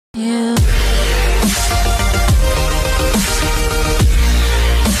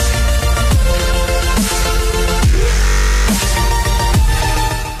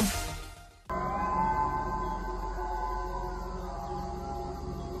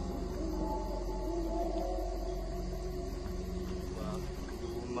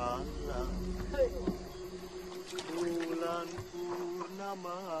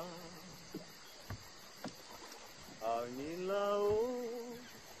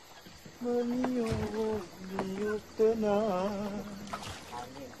meniup tenang,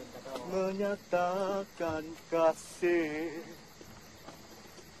 menyatakan kasih,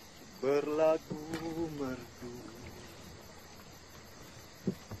 berlagu merdu,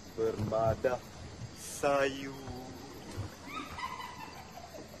 bermadah sayu,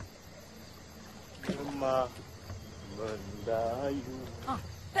 lemah mendayu.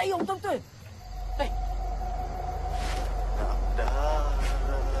 Dayu betul-betul. Tak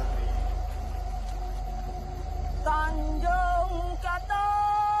dari Tanjung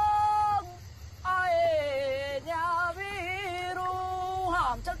Katong, airnya biru.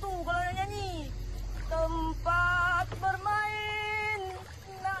 Macam tu kalau nak nyanyi. Tempat bermain,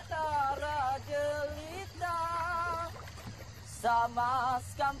 nak darah jelita. Sama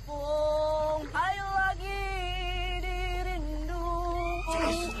sekampung, ayo lagi dirindu.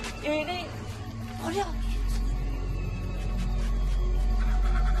 Ini, oh dia.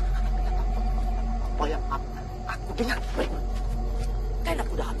 Apa yang aku dengar? Kan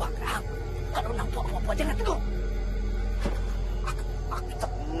aku dah abang dah. Kalau nampak apa-apa jangan tegur. Aku tak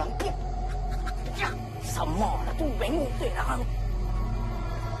nampak. Ya, sama lah tu bengok tu dah.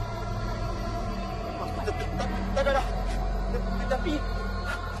 Dah. Tapi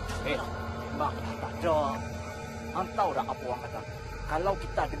memang tak ada. Hang tahu dah apa orang kata? Kalau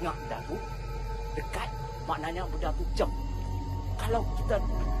kita dengar benda tu dekat, maknanya benda tu jauh. Kalau kita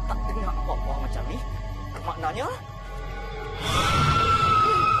tak dengar apa-apa macam ni, maknanya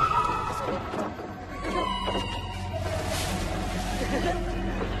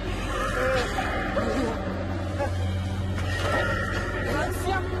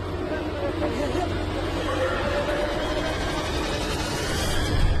siap.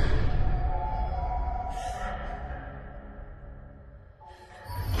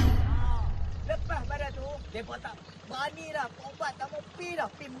 Lepas pada tu, mereka tak berani dah. Obat tak mau pi dah.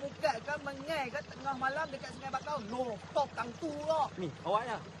 Pi muka kan mengai kan tengah malam dekat Sungai Bakau. Top tang tu lah. Ni, awak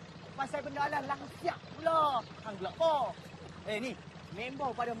dah. Pasal benda lah langsiak pula. Hang gelap apa? Ni, member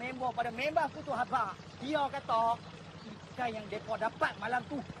pada member aku tu apa? Dia kata, ikan yang mereka dapat malam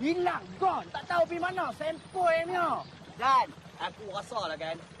tu hilang, gone. Tak tahu pergi mana, sempoinya. Dan, aku rasa lah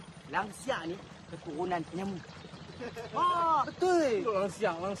kan, langsiak ni keturunan nyamuk. Betul.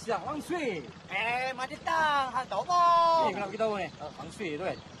 Langsuir. Mati tang, hang tahu apa? Kenapa kita tahu ni? Langsuir tu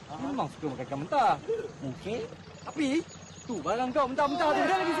kan? Memang suka makan ikan mentah. Mungkin. Tapi, tu barang kau mentah-mentah tu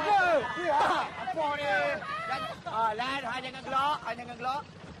dia lagi suka. Ya, apa ni? Lan, hang jangan gelak.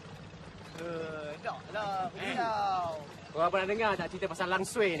 Taklah, beritahu. Kau pernah dengar tak cerita pasal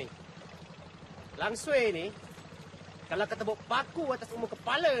Langsuir ni? Langsuir ni, kalau kata bawa paku atas umur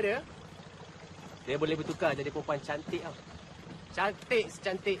kepala dia, dia boleh bertukar jadi perempuan cantik tau. Cantik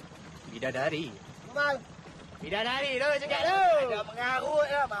secantik bidadari. Memang. Bidadari tu cakap tu. Ada mengarut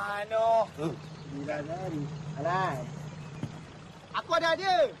lah, mana? Bidadari. Alah. Aku ada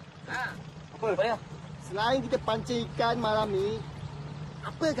dia. Apa dia? Selain kita pancing ikan malam ni,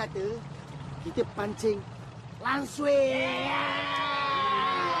 apa kata kita pancing Langsuir?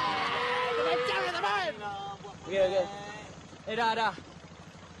 Macam lah teman. Okey. Dah.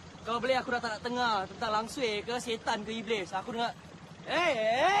 Kau boleh aku dah tak nak tengah tentang Langsuir ke setan ke iblis. Aku dengar.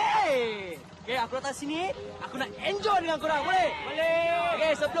 Okey, aku datang sini, aku nak enjoy dengan korang, boleh? Boleh.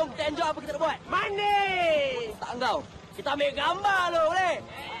 Okey, sebelum kita enjoy apa kita nak buat? Mandi. Tak engkau. Kita ambil gambar dulu, boleh?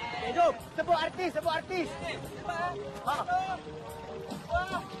 Okey, jom. Sebut artis.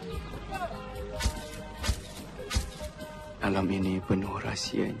 Alam ini penuh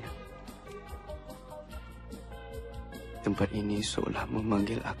rahsianya. Tempat ini seolah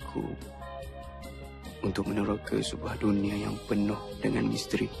memanggil aku untuk meneroka sebuah dunia yang penuh dengan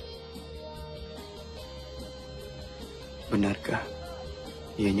misteri. Benarkah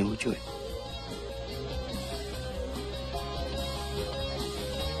ianya wujud?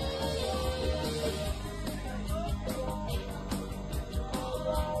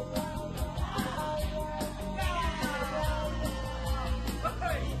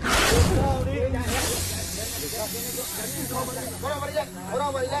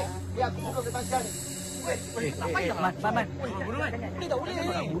 Orang balik. Biar aku belum datang ni. Man. Ini tak boleh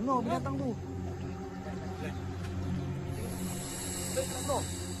ni. Bunuh binatang tu.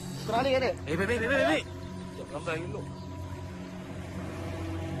 Kurang ni kan dia? Baik. Gambar dulu.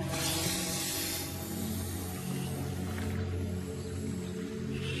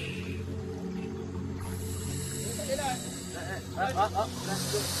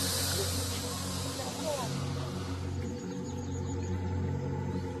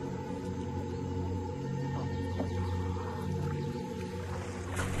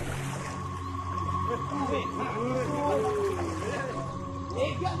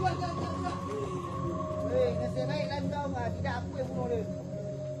 Nasib baik kan kau lah. Tidak aku yang bunuh dia.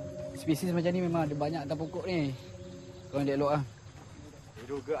 Spesies macam ni memang ada banyak atas pokok ni. Korang dia elok lah.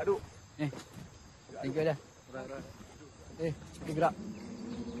 Hidup gerak duk. Thank you dah. Kita gerak.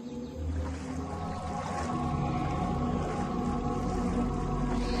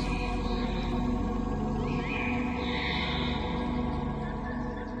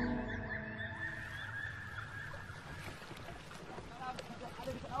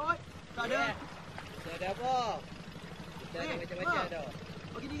 Tak ada. Tak ada apa. Kita ada macam-macam dah.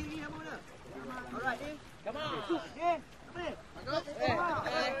 Bagi diri apa mana? Alright, ni. Come on. Ni. Apa?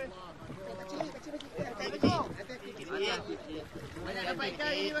 Banyak dapat ikan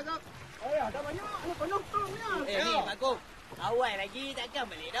ni, Bagok. Dah banyak. Penontonnya. Ni, Pak Kong. Awal lagi takkan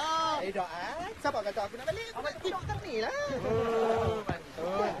balik dah. Dah siapa kata aku nak balik? Awak tidak tak ni lah.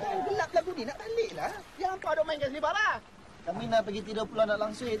 Gelap lagu ni nak balik lah. Yang kau dok main kat selibar lah. Kami nak pergi tidur pulau anak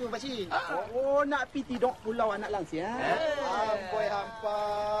Langsuir tu, pakcik. Oh, nak pergi tidur pulau anak Langsuir. Amboi hampa,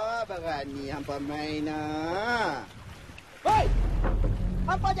 berani hampa main lah. Hei!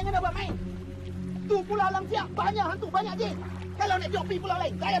 Hampa jangan nak buat main. Tu pulau Langsuir, banyak hantu, banyak jin. Kalau nak pergi pulau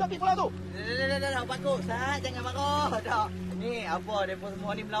lain, saya nak pergi pulau tu. Dah, Pak Kong. Sat, jangan marah. Dah. Ni, apa mereka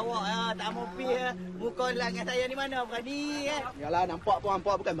semua ni melawak ya. Tak mau pergi ya. Muka dengan saya ni mana berani kan? Yalah, nampak pun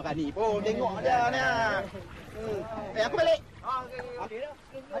hampa bukan berani pun. Tengok dia ni. Aku balik. Okey dah.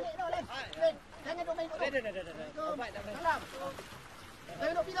 Balik dah, Len. Len, jangan duk main kat tu. Dah. Salam.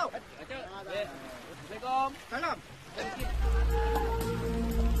 Saya duk pergi tau. Assalamualaikum. Salam.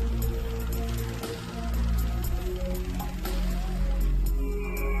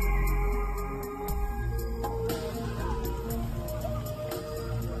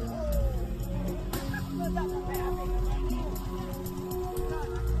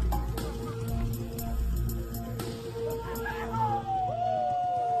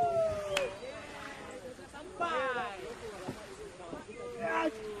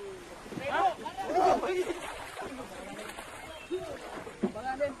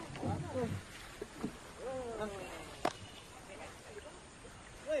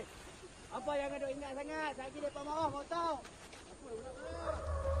 Apa yang ada ingat sangat? Saya kira depa marah kau tahu.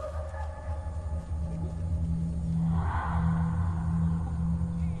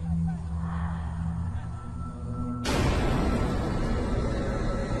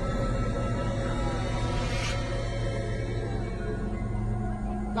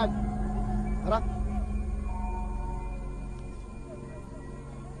 Lan. Arah.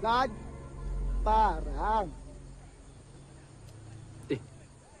 Lan. Parang.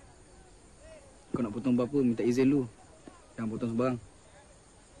 Kau nak potong apa-apa, minta izin dulu. Jangan potong sembarang.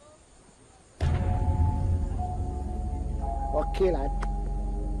 Okey, Lan.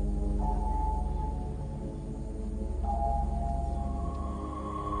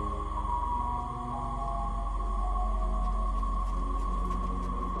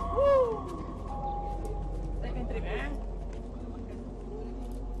 Second trip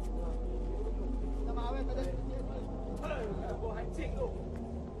Buah hancing tu.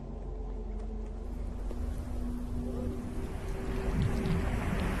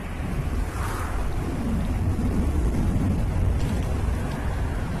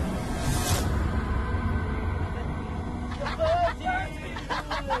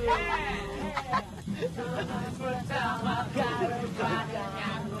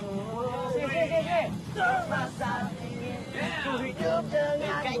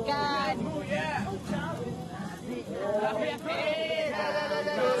 Ikan.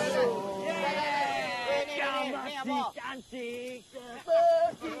 Cantik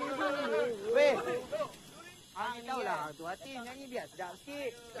seperti dulu. Weh, Angin tahu lah, tu hati nyanyi biar sedap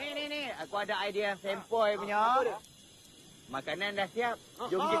sikit. Ni. Aku ada idea sempoi punya. Makanan dah siap.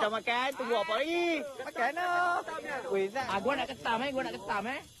 Jom kita makan. Tunggu apa lagi? Makan lah. Weh, Zat. Gua nak ketam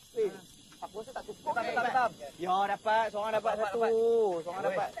eh. Aku rasa tak cukup. Ketam. Ya, dapat. Seorang dapat satu. Seorang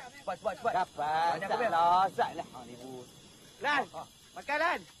dapat. Cepat. Dapat. Salah. Zat lah. Lan, makan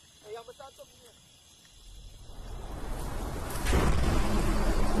Lan. Yang besar tu.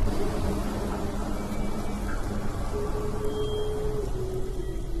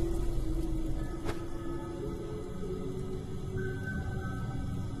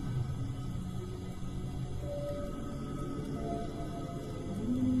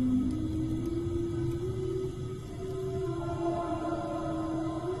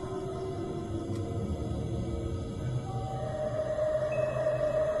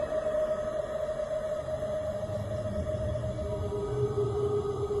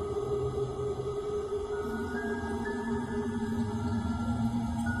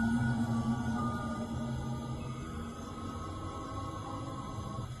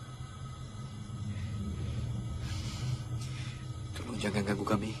 Jangan ganggu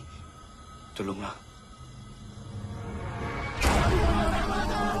kami. Tolonglah.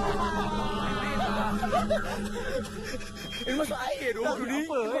 Masuk air dulu ni.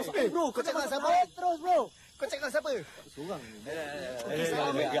 Masuk air bro. Kau cakap siapa? Terus bro. Kau cakap siapa? Seorang.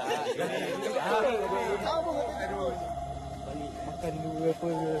 Makan dulu apa.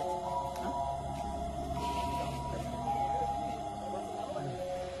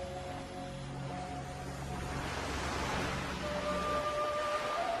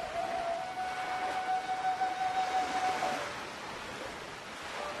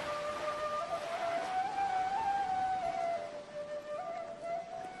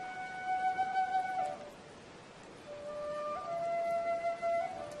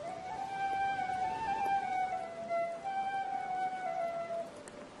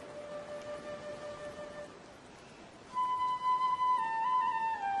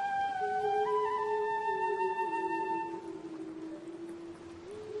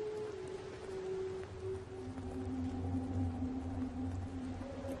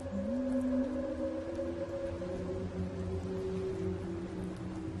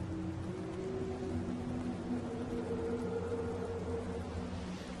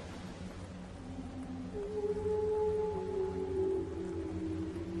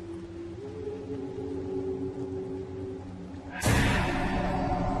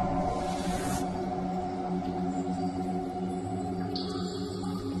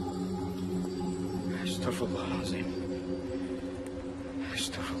 Astaghfirullahalazim.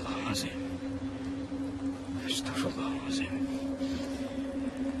 Astaghfirullahalazim. Astaghfirullahalazim.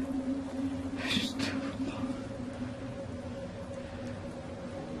 Astaghfirullah.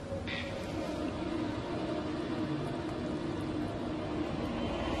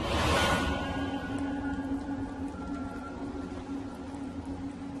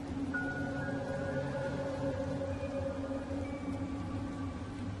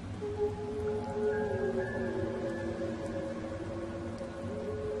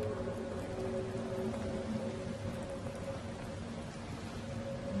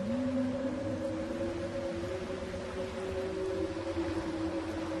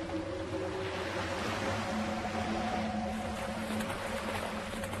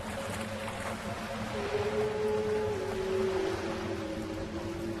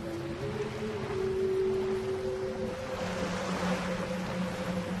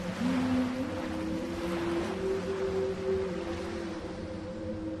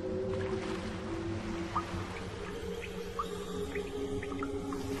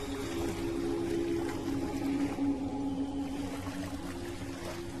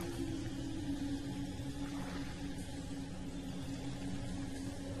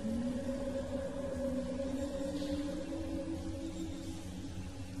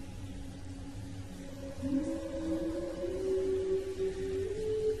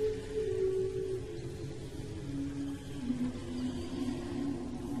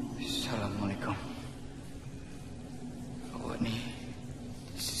 Assalamualaikum. Awak ni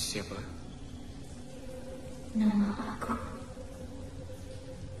siapa? Nama aku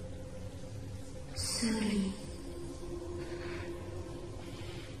Suri.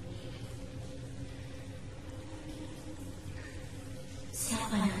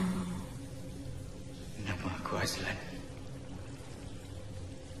 Siapa namamu? Nama aku Azlan.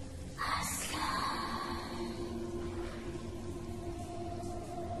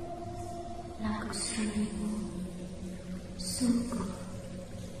 Lagu surimu sungguh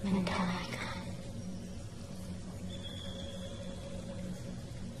mendamaikan.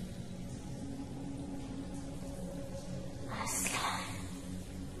 Aslan,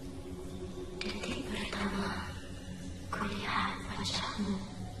 detik pertama kulihat wajahmu.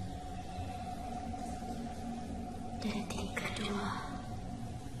 Detik kedua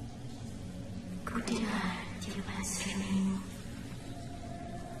ku dengar tiupan seremimu.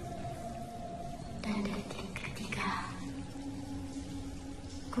 Dan detik ketiga,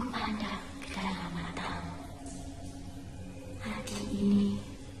 ku pandang ke dalam matamu. Hati ini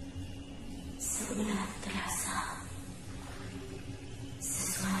seolah terasa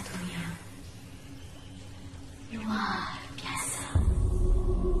sesuatu yang luar biasa.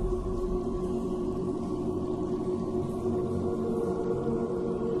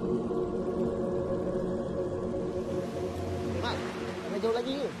 Mak, nak jauh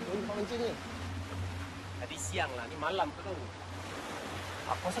lagi ke? Boleh pak mancing ni. Tadi siang lah, ni malam ke kau?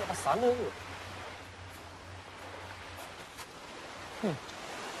 Aku rasa lepas sana ke?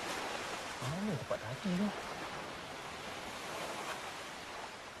 Mana tempat tadi tu?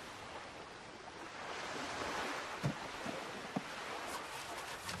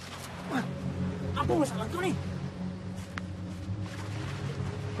 Apa masalah kau ni?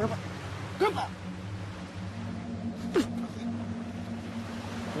 Kenapa? Kenapa?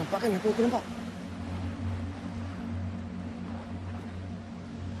 Nampak kan apa aku nampak?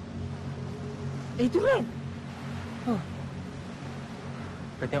 Itu kan?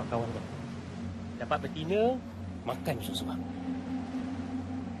 Kau tengok kawan kau. Dapat betina, makan susah.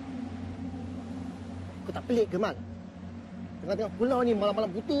 Kau tak pelik ke, Mal? Tengah-tengah pulau ni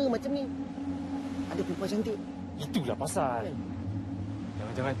malam-malam buta macam ni. Ada perempuan cantik. Itulah pasal.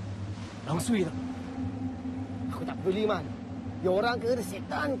 Jangan-jangan Langsuir tak? Aku tak peduli, Mal. Dia orang ke, dia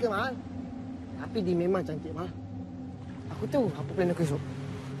setan ke, Mal? Tapi dia memang cantik, Mal. Aku tahu apa plan aku esok.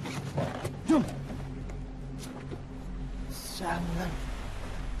 Jom! Jangan.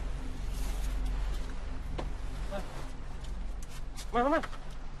 Man.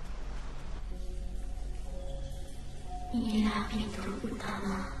 Inilah pintu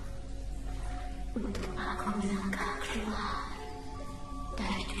utama untuk aku melangkah keluar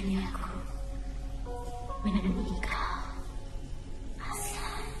dari duniaku, menemui kau,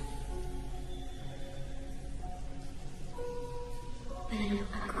 Aslan. Peluk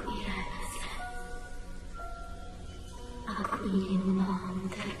aku erat, Aslan. Aku ingin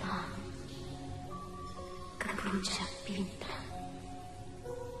membawamu terbang ke puncak bintang.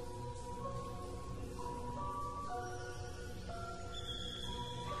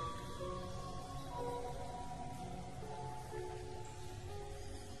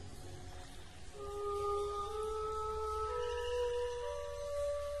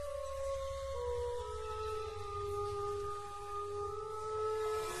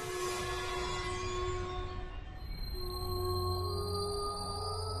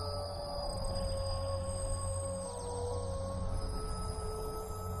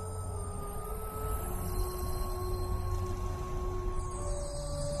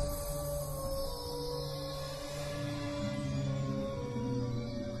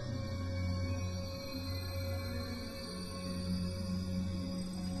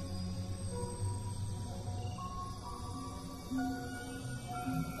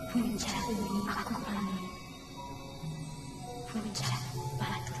 Puncak ini aku pamit. Puncak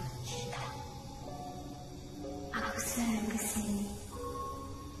batu hitam. Aku sering ke sini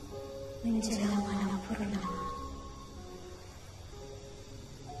menjelang malam purnama.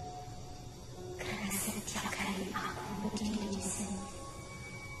 Karena setiap kali aku berdiri di sini,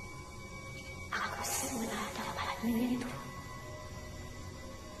 aku seolah dapat menyentuh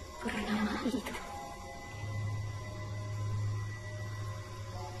purnama itu.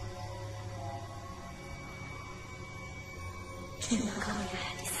 Cuma kau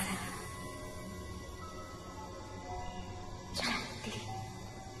lihat di sana. Cantik.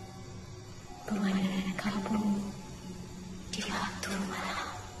 Pemandangan kampung di waktu malam.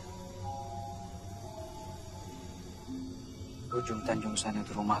 Ujung tanjung sana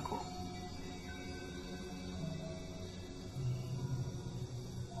itu rumahku.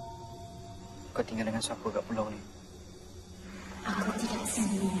 Kau tinggal dengan siapa kat pulau ni? Aku tidak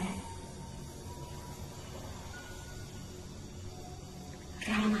sendirian.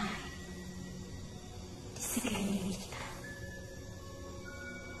 Ramai di sekeliling kita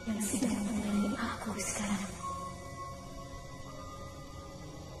yang sedang menemani aku sekarang.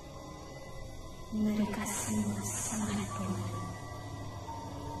 Mereka semua sangat bodoh.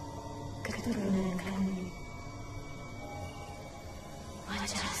 Keturunan kami,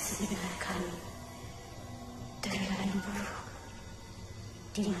 wajah sebenar kami terlalu buruk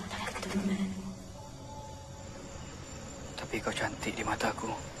di mata keturunanmu. Tapi kau cantik di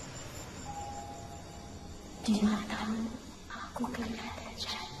mataku. Di matamu, aku kelihatan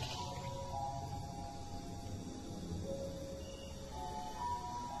cantik.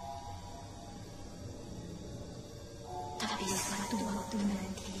 Tapi suatu waktu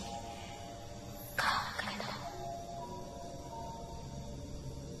nanti, kau akan tahu.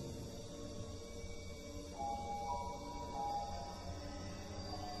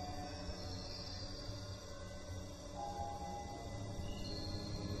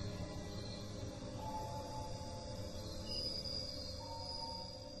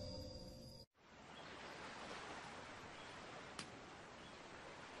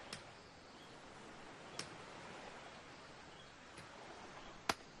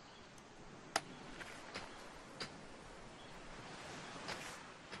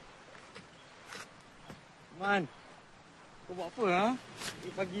 Man, kau buat apa, ha?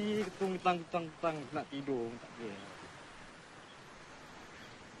 Pagi ketang nak tidur, tak boleh.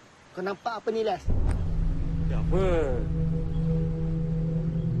 Kau nampak apa ni, Les? Apa?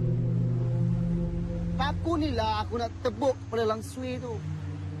 Paku ni lah aku nak tebuk pada Langsuir tu.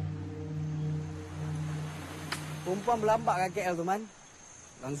 Perempuan berlambak kat KL tu, Man.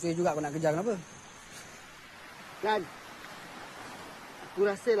 Langsuir juga kau nak kejar kenapa? Lan, aku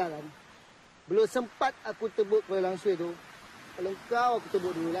rasa lah Lan, belum sempat aku tebuk kepada Langsuir tu. Kalau kau aku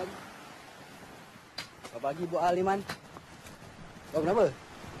tebuk dulu Lan. Kau bagi buat hal ni, Man. Kau kenapa?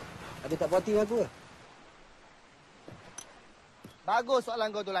 Ada tak puas hati dengan aku ke? Bagus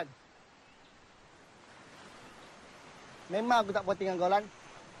soalan kau tu Lan. Memang aku tak puas hati dengan kau Lan.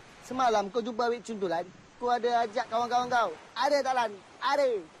 Semalam kau jumpa Wik Chun tu Lan. Kau ada ajak kawan-kawan kau. Ada tak Lan? Ada.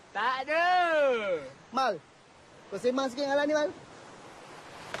 Tak ada. Mal, kau sembang sikit dengan Lan ni Mal.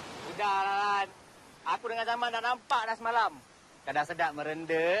 Sudah lah, Lan. Aku dengan Zaman dah nampak dah semalam. Kadang sedap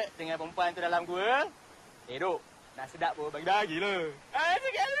merendet dengan perempuan tu dalam gua. Duk. Nak sedap pun bagi-bagi lah.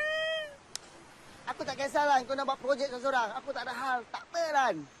 Sikit lah. Aku tak kisah Lan, kau nak buat projek seorang. Aku tak ada hal. Tak apa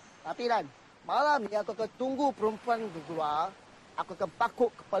Lan. Tapi Lan, malam ni aku akan tunggu perempuan tu keluar. Aku akan pakuk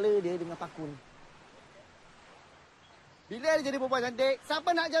kepala dia dengan paku ni. Bila dia jadi perempuan cantik, siapa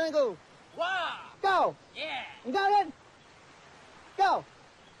nak jalan kau? Wah. Kau? Yeah. Engkau kan? Kau?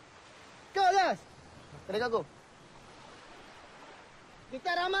 Kau Yas? Kedai aku. Kita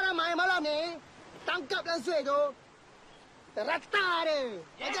ramai-ramai malam ni tangkap Langsuir tu. Kita rata dia.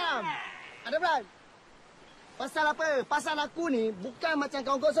 Macam. Ada Bran? Pasal apa? Pasal aku ni bukan macam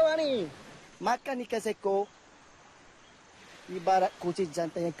kawan kau seorang ni. Makan ikan seko ibarat kucing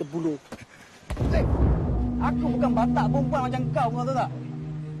jantan yang kebulu. Hey, aku bukan batak perempuan macam kau tahu tak?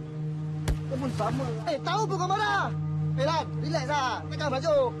 Kau pun sama. Tahu pun kau marah. Lan, relax lah. Takkan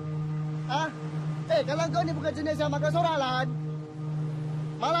baju. Ha? Kalau kau ni bukan jenis yang makan seorang, Lan.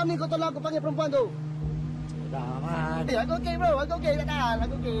 Malam ni kau tolong aku panggil perempuan tu. Dah, Man. Aku okey bro. Aku okey takkan.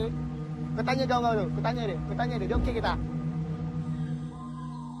 Aku okey. Kau tanya kawan kau tu. Kau tanya dia. Dia okey ke tak?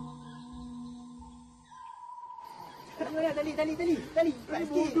 Tali.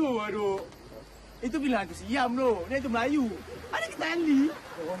 Bodoh, aduh. Itu bilang aku siam tu. Dia tu Melayu. Ada ke tali?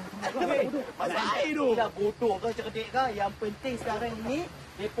 Pasal air tu. Dah bodoh ke cerdik ke? Yang penting sekarang ini,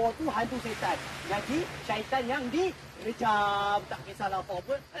 mereka tu hantu syaitan. Jadi, syaitan yang direjam. Tak kisahlah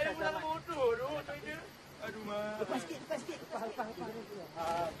apa-apa. Aduh, pulang bodoh tu. Aduh, Mak. Lepas sikit.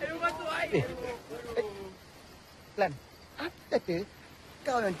 Aduh, batu air. Lan, aku kata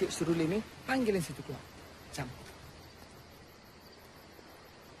kau yang tip suruh ni panggil yang situ keluar. Macam.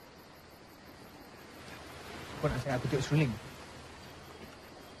 Kau nak saya aku tengok seruling?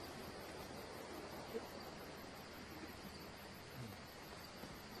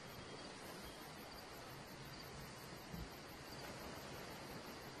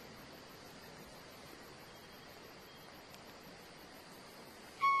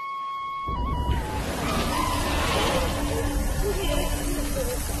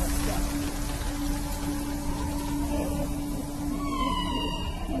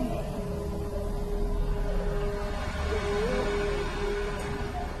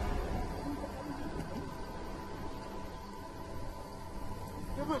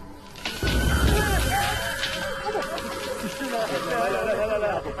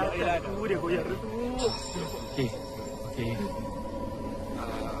 Okey.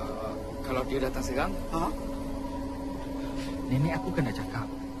 Kalau dia datang serang, nenek aku kan dah cakap.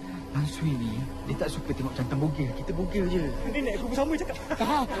 Langsuir ni, dia tak suka tengok jantan bogil. Kita bogil je. Nenek aku pun sama cakap.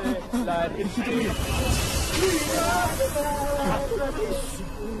 Lari situ dia.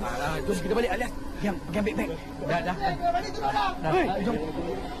 Jom kita balik alias. Diam, pegang beg-beg. Dah. Jom.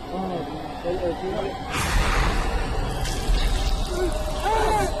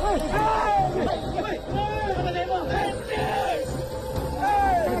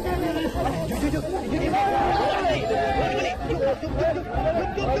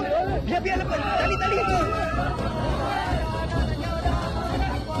 Biar lepas. Tali.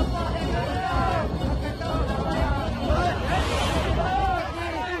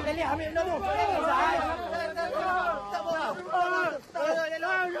 Tali ambil dulu.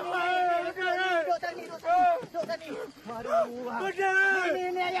 Duduk tadi.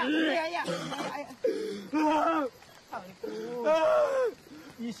 Ini ayah.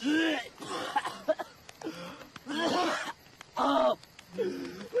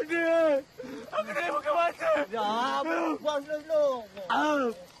 Aku dah buka mata. Dah, buang dulu.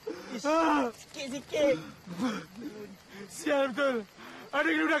 Sikit. Sial betul. Ada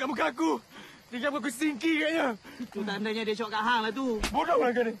kena kat muka aku. Dia jangan aku singki katnya. Itu tandanya dia syok kat hang lah tu. Bodoh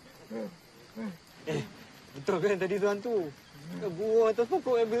lah kau ni. Betul kan tadi tu hantu? Buah atas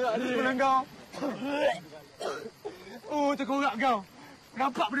pokok yang berat ni. Sebelah kau. Oh, terkorak kau.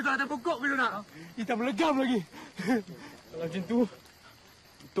 Nampak benda tu atas pokok kau nak? Kita melegam lagi. Kalau macam tu,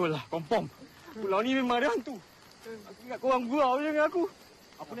 betul lah, confirm. Pulau ni memang ada hantu. Aku ingat korang gurau je dengan aku.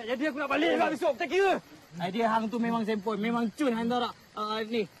 Apa nak jadi aku nak balik lah besok, tak kira. Idea hang tu memang sempoi. Memang cun hang tahu tak?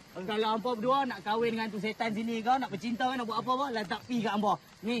 Ni, kalau hampa berdua nak kahwin dengan tu setan sini kau, nak bercinta nak buat apa lantak pi kat hampa.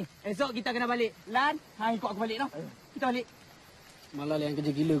 Ni, esok kita kena balik. Lan, hang ikut aku balik noh. Kita balik. Malah yang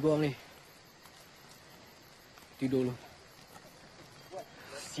kerja gila korang ni. Tidur lu.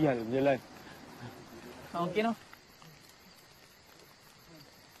 Sial berjalan. Okey noh.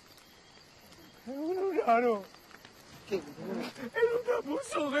 Dah tu. Lu dah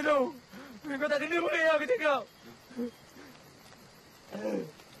busuk ke tu? Kau tak kena boleh aku cakap.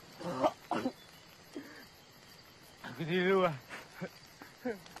 Aku tidur lah.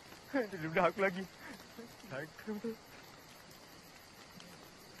 Tidur dah aku lagi. Sakit tu.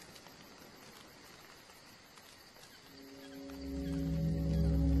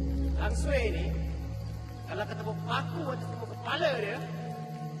 Langsuir ni, kalau ketemu paku atas semua kepala dia,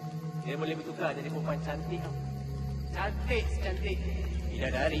 dia boleh bertukar jadi perempuan cantik tau. Cantik secantik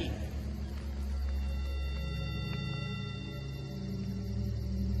bidadari.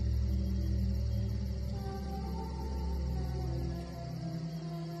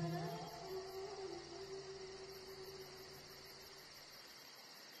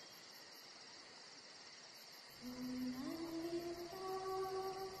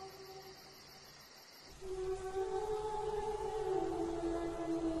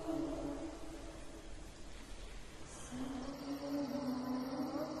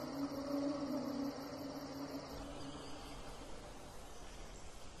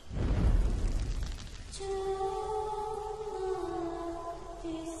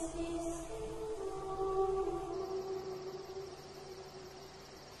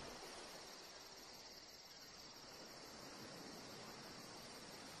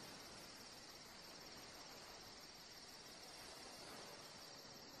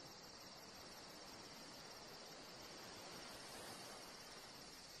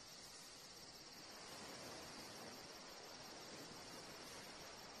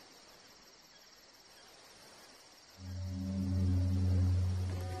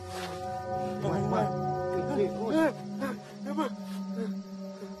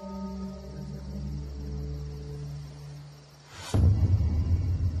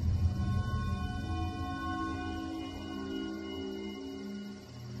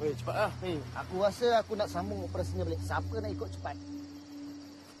 Weh, cepatlah. Aku rasa aku nak sambung operasinya balik. Siapa nak ikut cepat?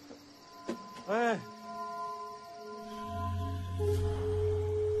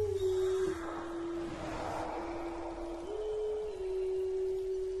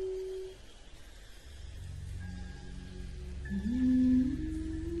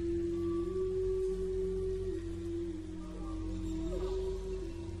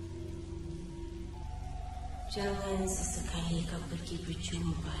 Jangan sesekali kau pergi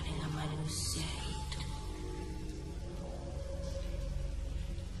berjumpa dengan manusia itu.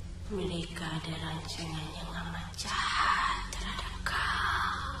 Mereka ada rancangan yang amat jahat terhadap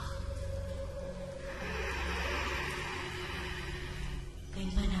kau.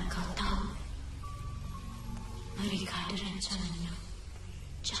 Bagaimana kau tahu? Mereka ada rancangan yang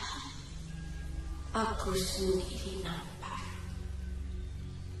jahat. Aku sendiri nampak.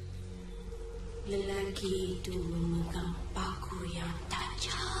 Lelaki itu memegang paku yang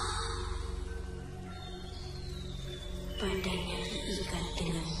tajam. Badannya diikat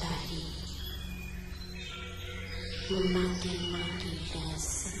dengan tali. Memanggil-manggil dengan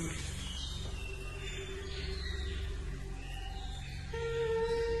seruling.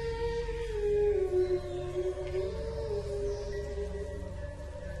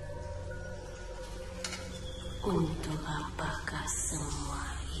 Untuk apakah semua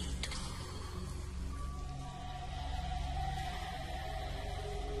itu?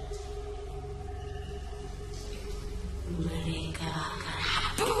 Mereka akan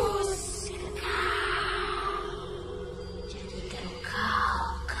hapus kau. Jadikan kau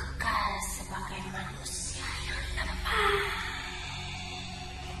kekal sebagai manusia yang lemah.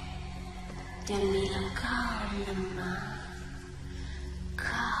 Dan bila kau lemah,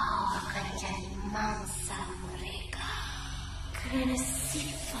 kau akan jadi mangsa mereka. Kerana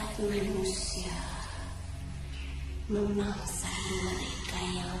sifat manusia memangsa mereka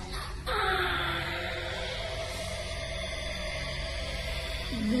yang lemah.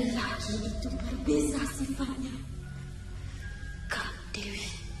 Lelaki itu berbeza sifatnya. Kak Dewi.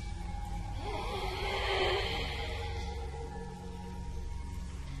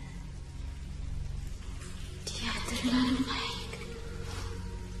 Dia terlalu baik.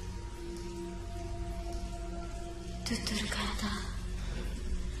 Tutur kata,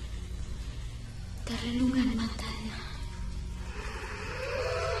 terlelungan matanya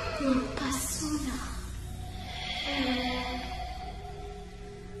mempesona.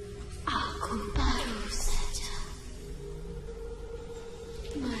 Aku baru saja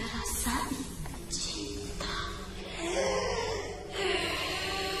menguasai cinta.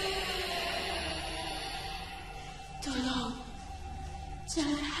 Tolong,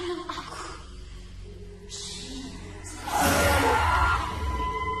 jangan halang aku.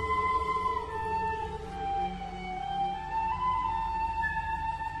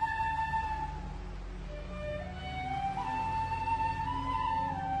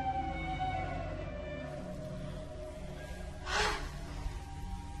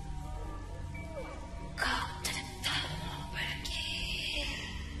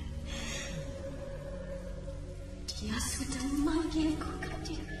 Dia sudah memanggilku ke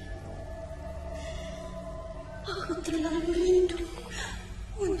diri. Aku terlalu rindu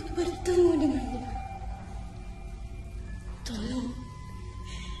untuk bertemu dengannya. Tolong,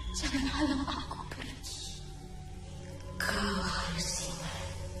 jangan halang aku pergi. Kau harus ingat,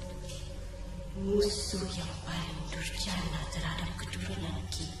 musuh yang paling durjana terhadap keturunan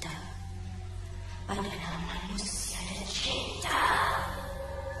kita adalah manusia dan cinta.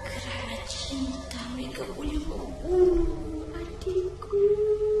 Kerana cinta mereka boleh membunuh adikku.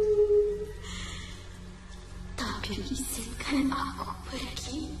 Tapi izinkan aku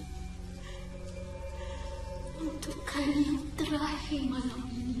pergi untuk kali yang terakhir malam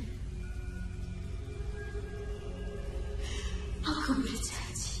ini. Aku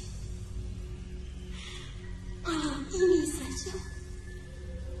berjanji malam ini saja.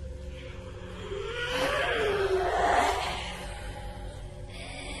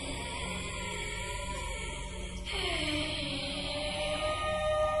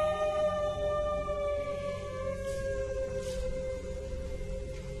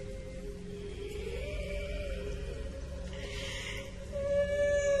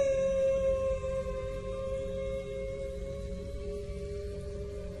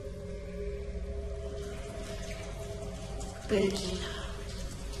 Pergilah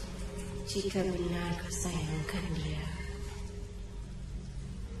jika benar kau sayangkan dia.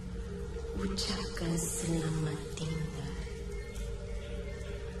 Ucapkan selamat tinggal,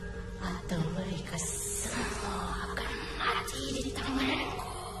 atau mereka semua akan mati di tanganku.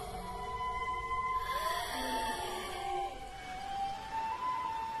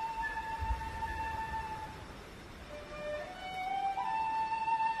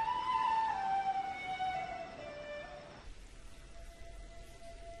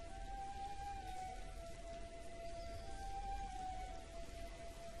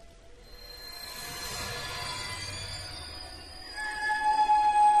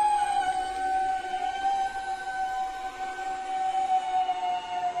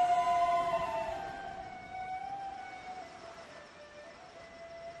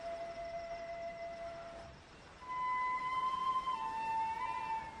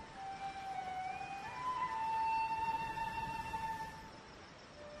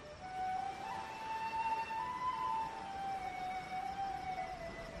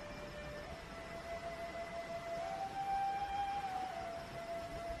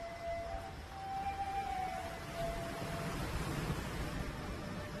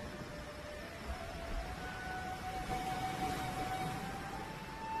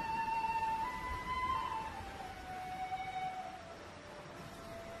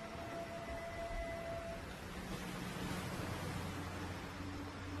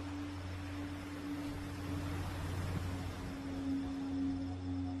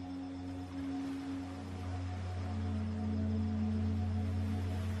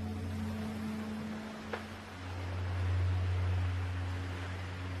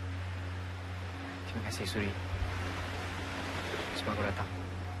 Terima kasih, Suri. Sebab kau datang.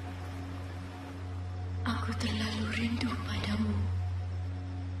 Aku terlalu rindu padamu,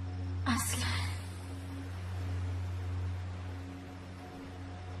 Aslan.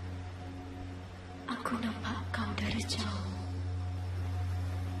 Aku nampak kau dari jauh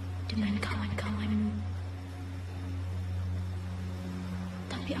dengan kawan-kawanmu.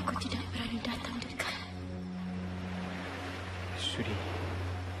 Tapi aku tidak berani datang dekat. Suri,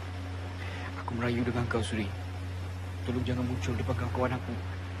 aku merayu dengan kau, Suri. Tolong jangan muncul depan kawan-kawan aku.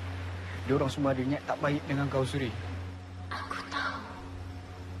 Diorang semua ada niat tak baik dengan kau, Suri. Aku tahu.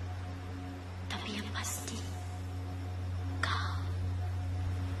 Tapi yang pasti, kau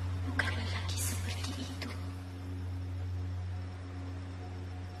bukan lelaki seperti itu.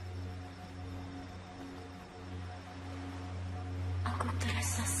 Aku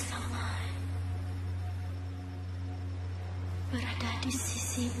terasa selamat berada di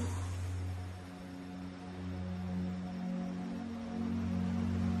sisimu.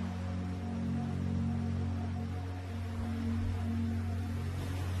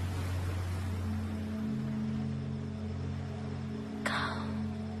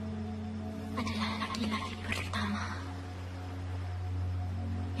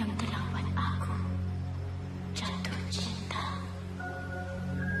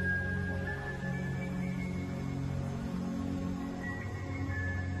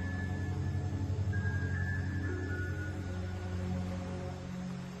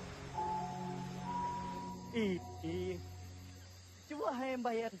 Cuba hang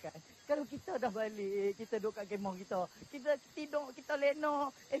bayangkan, kalau kita dah balik, kita duduk kat kemah kita, kita tidur, kita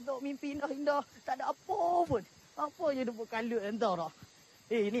lena, esok mimpi indah-indah, tak ada apa pun. Apa je duk kalut entah dah.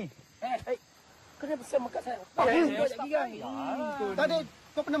 Ni. Kenapa bersama kat saya? Tadi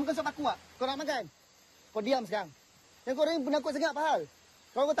kau pernah makan sop aku tak? Kau nak makan? Kau diam sekarang. Yang kau ni penakut sangat apa hal?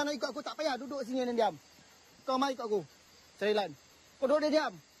 Kalau kau tak nak ikut aku, tak payah duduk sini dan diam. Kau mai ikut aku. Carilan. Kau duduk dia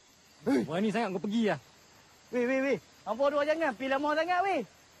diam. Berani sangat kau pergi lah. Weh. Hampa dua jangan, pergi lama sangat weh.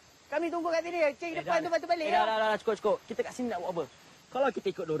 Kami tunggu kat sini, cik depan tu lepas tu balik. Dah, cukup. Kita kat sini nak buat apa? Kalau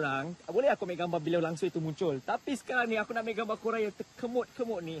kita ikut dorang, boleh aku ambil gambar bila Langsuir itu muncul. Tapi sekarang ni aku nak ambil gambar korang yang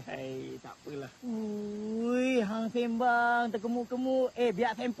terkemut-kemut ni. Hai, tak apalah. Ui, hang sembang, terkemuk-kemuk.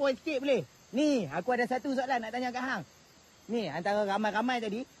 Biar sempoi sikit boleh? Ni, aku ada satu soalan nak tanya kat hang. Ni, antara ramai-ramai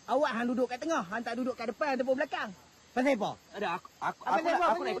tadi, awak hang duduk kat tengah, hang tak duduk kat depan ataupun belakang. Pasal apa? Ada aku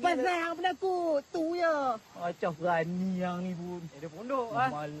nak Pasal hang penakut. Tu je. Macam berani hang ni pun. Dia pondok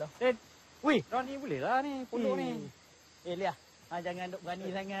Malah. Weh, dorang ni boleh lah ni, pondok ni. Liah. Jangan duk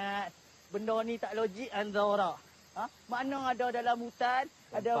berani sangat. Benda ni tak logik anda. Mana ada dalam hutan,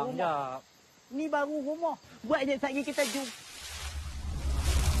 ada rumah. Ni baru rumah. Buat je sekali kita jumpa.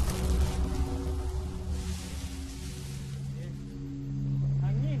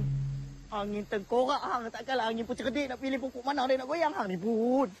 Angin tengkorak hang. Takkanlah angin pun cerdik nak pilih pokok mana dia nak goyang hang ni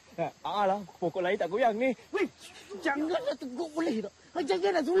pun. Lah, pokok lain tak goyang ni. Weh, janganlah teguk boleh tak?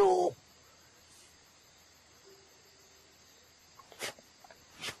 Janganlah suluk.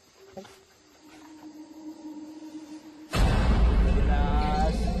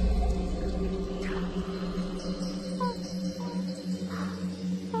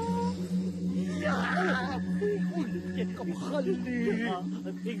 Kau mahal ni.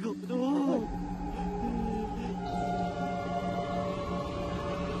 Tengok tu.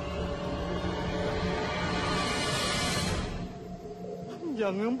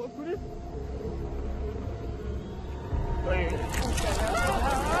 Jangan buat aku ni.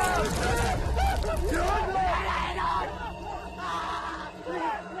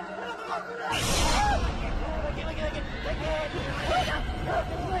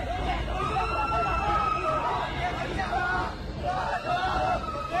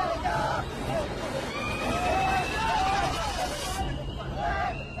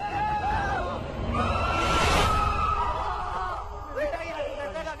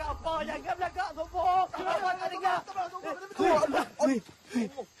 Jangan belakang sombong. Jangan dengar.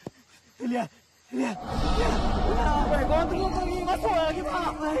 Lihat. Kau tunggu pergi masuk lagi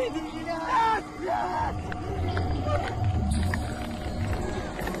pak. Lihat.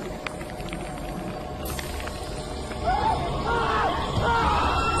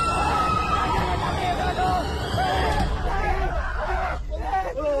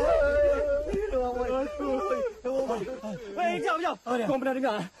 Jom. Kau pernah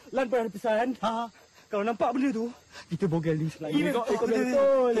dengar? Lan pernah ada pesan. Kalau nampak benda tu, kita bogel di sebelah ini.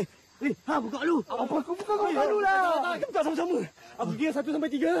 Betul. Buka dulu. Apa aku buka kau dulu lah. Kita buka sama-sama. Aku kira 1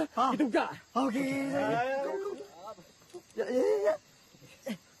 sampai 3. Kita buka. Okey. Ya.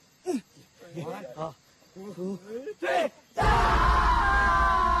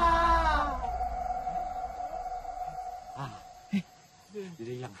 Dia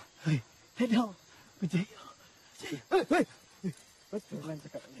hilang. Hello. Berjaya.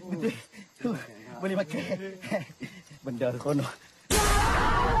 Boleh makan. Benda kono.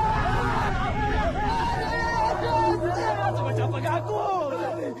 Macam apa kat aku?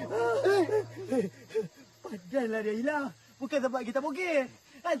 Padahlah dia hilang. Bukan sebab kita bogel.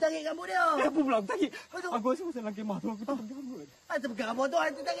 Tarik rambut dia. Apa pula aku tarik? Aku rasa pasal dalam kemah tu aku tak pegang rambut. Macam pegang rambut tu,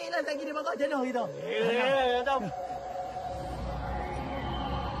 hantu tariklah. Lagi dia marah jenuh kita. Tahu.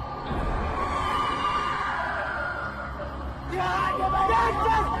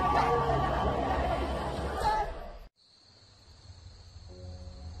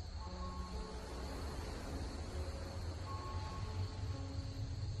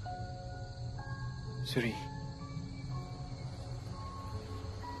 Suri.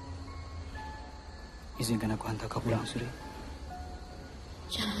 Izinkan aku hantar kau pulang, Suri.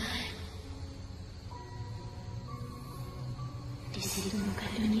 Jangan. Di situ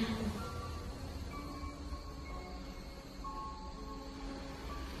bukan dunia.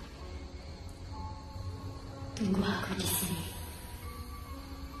 Tunggu aku di sini.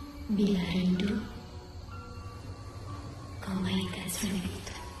 Bila rindu, kau mainkan suara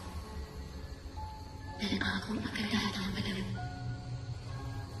itu. Dan aku akan datang padamu.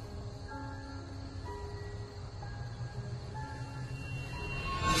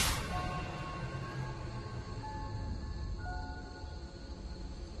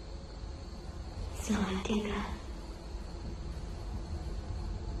 Selamat tinggal.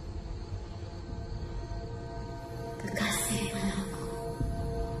 Kekasih anakku.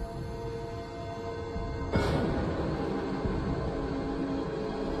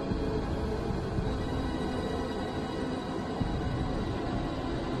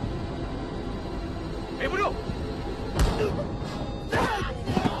 Bodoh!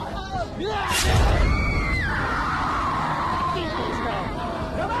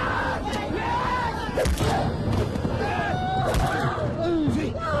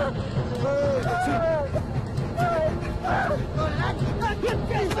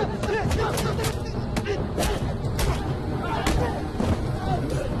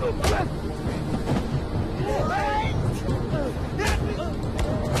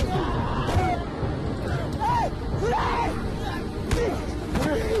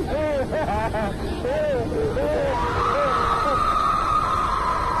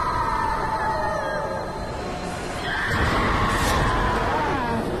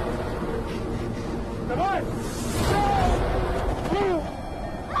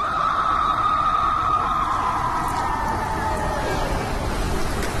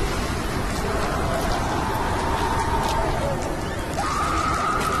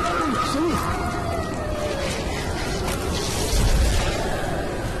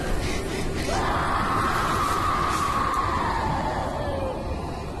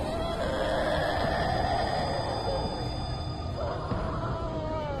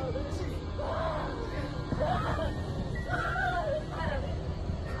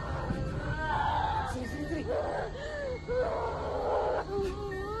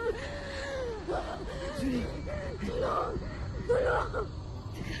 Tolong.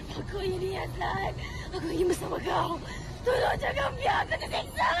 Aku ini Azlan. Aku ingin bersama kau. Tolong jangan biar aku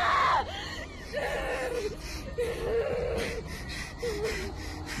tersiksa.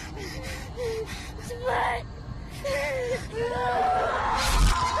 Cepat.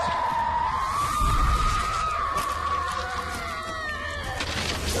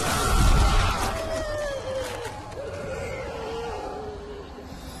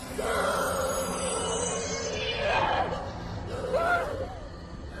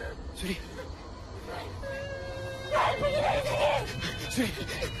 Suri.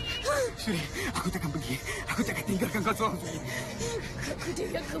 Suri, aku takkan pergi. Aku takkan tinggalkan kau seorang, Suri. Aku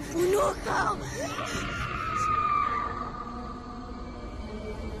tidak akan bunuh kau.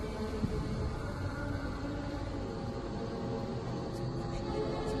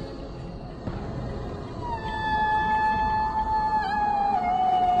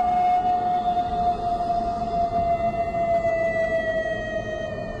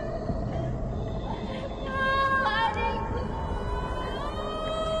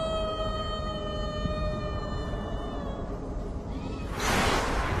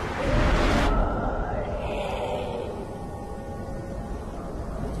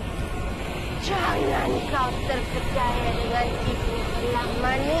 Jangan kau terpedaya dengan tipu hilang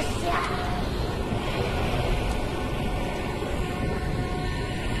manusia.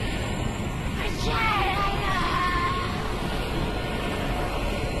 Percayalah.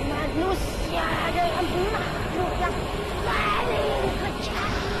 Manusia adalah makhluk yang paling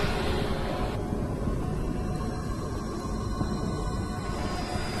kejam.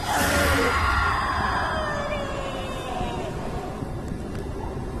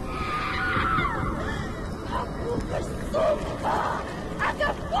 Bersumpah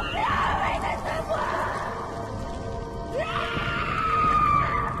akan bunuh mereka semua.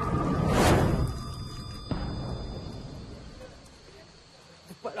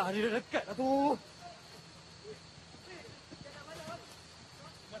 Cepatlah, dia dah dekat dah tu.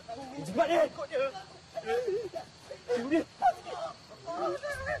 Cepat dia. Ikut dia.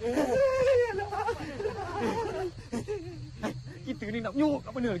 Kita ni nak menyuruh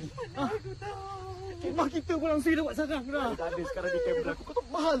kat mana lagi? Aku tahu. Kemah kita pun Langsuir dah buat sarang dah. Tak ada sekarang di kamera aku. Kau tak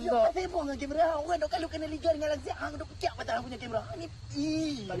mahal tak? Jangan sibuk dengan kamera. Orang dok kalau kena liga dengan Langsuir, hang dok pecah patah punya kamera. Ni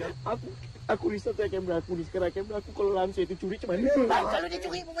Aku risau saya kamera aku ni. Sekarang kamera aku kalau Langsuir tu curi macam mana? kalau dia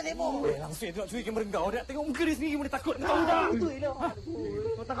curi pun sibuk. Langsuir tu nak curi kamera kau. Dia nak tengok muka dia sendiri pun dia takut. Kau tak? Betul lah.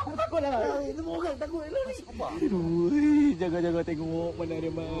 Kau takut lah. Semua orang takut lah ni. Aduh, jaga-jaga tengok mana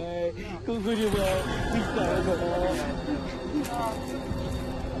dia mai. Kau dia mai. Bisa kau.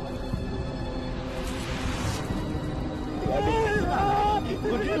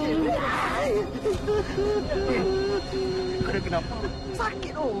 Kau dah kenapa?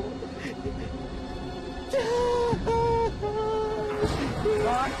 Sakit tu.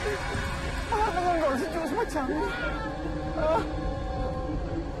 Tangan kau sejuk semacam ni.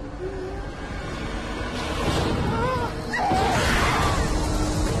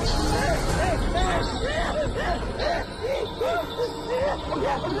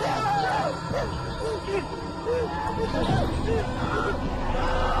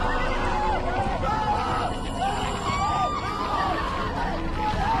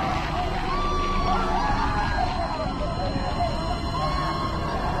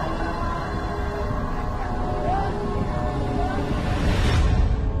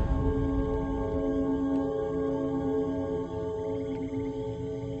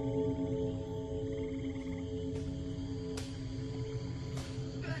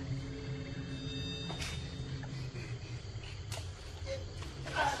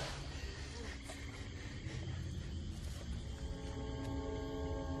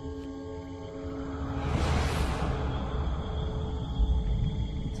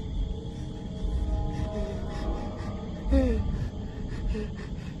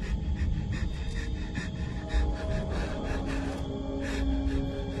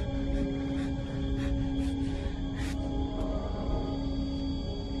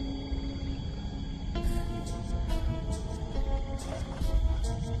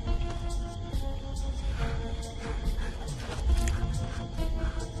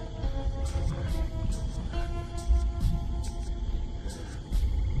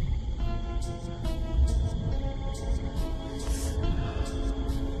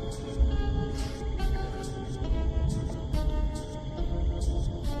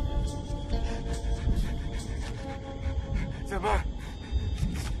 Zaman.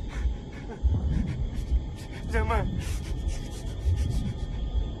 Zaman.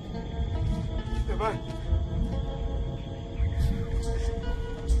 Zaman.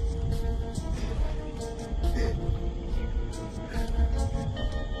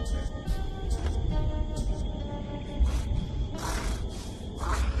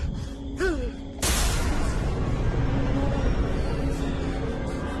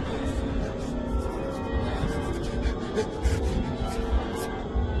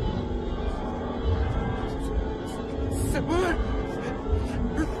 Zaman.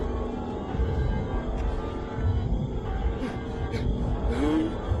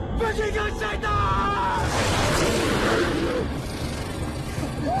 Bajingan syaitan!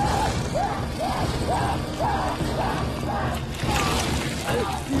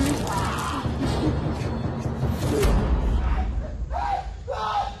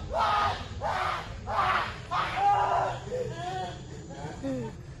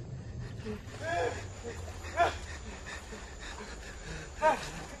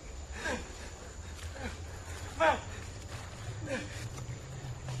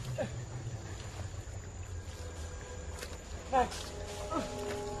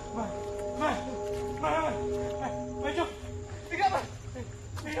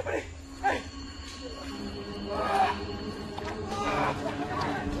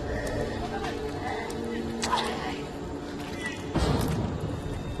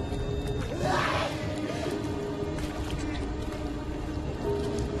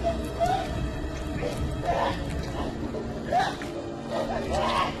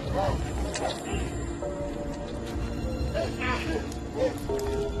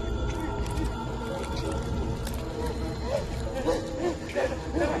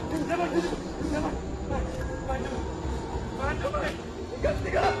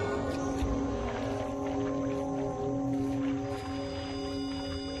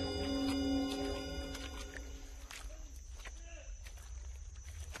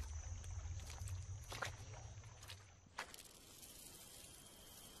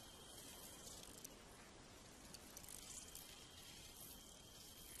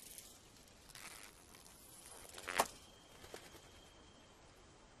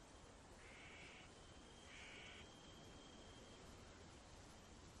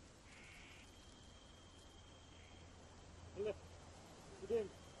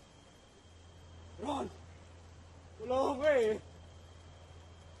 Ron! Tolong, weh!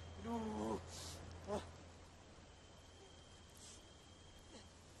 Aduh!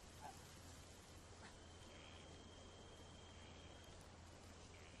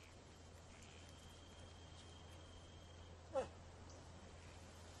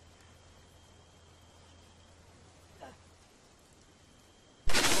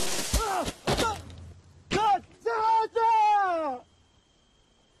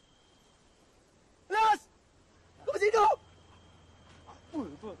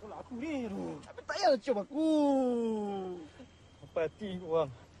 Aku ni, tapi tak payah cium aku. Sampai hati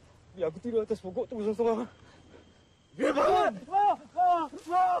korang. Biar aku tidur atas pokok tu seorang-seorang. Biar bangun! Ma!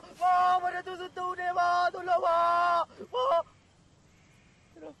 Mana tu sentuh ni, Ma! Tolong, Ma! Ma!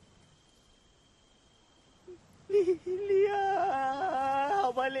 Tolong. Lia!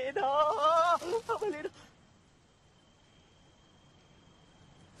 Balik dah!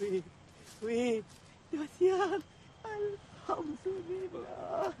 Weh, dah siap.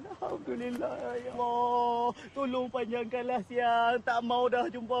 Alhamdulillah. Alhamdulillah, ya Allah. Tolong panjangkanlah siang. Tak mau dah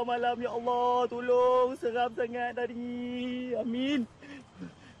jumpa malam, ya Allah. Tolong, seram sangat tadi. Amin.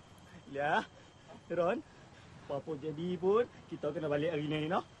 Ya, Ron. Apa pun jadi pun, kita kena balik hari ni,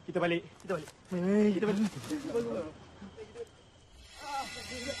 no? Kita balik. Kita balik. Kita balik.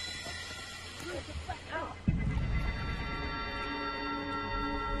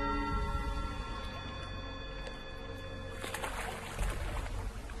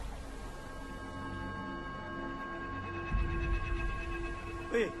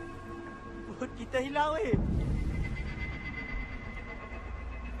 Weh, bot kita hilang, weh.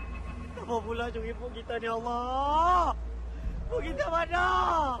 Apa pula curi bot kita ni, Allah? Bot kita mana?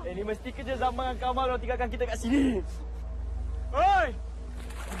 Ini mesti kerja zaman Kamal orang tinggalkan kita kat sini. Oi!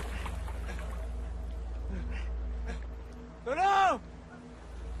 Tolong!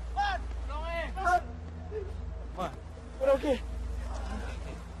 Mat! Tolong, eh! Mat! Mat, kau dah okey?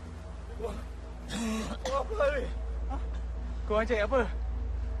 Apa, weh? Kau orang cari apa?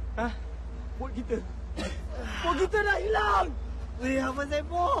 Ha? Bot kita. Bot kita dah hilang. Weh, apa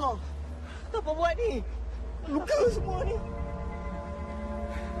Sebo? Apa buat ni? Luka semua ni.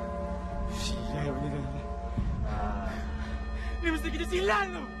 Silap ni. Ni mesti kita silang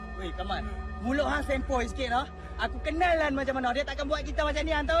tu. Weh, Kamal. Mulut hang sempoi sikit lah. Aku kenal Lan macam mana. Dia takkan buat kita macam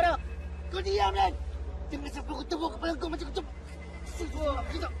ni, hang tahu tak? Kau diam, Lan. Jangan sampai aku tepuk kepala kau macam kecap.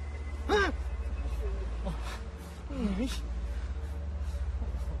 Sekejap. Ha?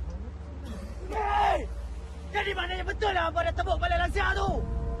 Hei! Jadi maknanya betul lah Abang dah tepuk kepala Langsuir tu?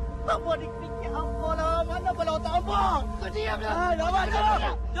 Abang dikit-dikit apa lah? Mana pula otak Abang? Kau diam, Lan. Abang,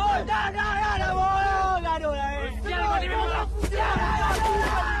 dah! Dah boleh! Gaduh lah, eh! Sial kau ni memang aku.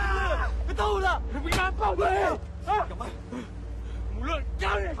 Kau tahu tak? Dia pergi apa, weh? Kamal, mulut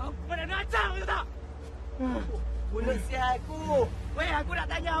kau ni! Mana nak acang, kau tak? Mulut sial aku. Weh, aku nak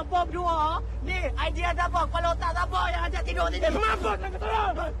tanya apa berdua. Ni, idea siapa? Kepala otak siapa yang ajak tidur sini? Kenapa nak kata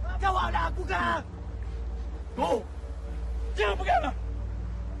orang? Jawablah aku kan. Go! Jangan pegang lah.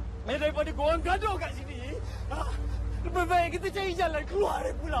 Daripada korang gaduh kat sini, lebih baik kita cari jalan keluar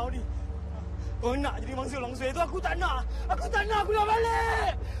dari pulau ni. Kau nak jadi mangsa Langsuir tu? Aku tak nak. Aku nak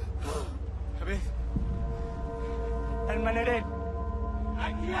balik. Habis. Dan mana, Den?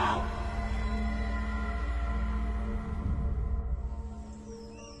 Agiau!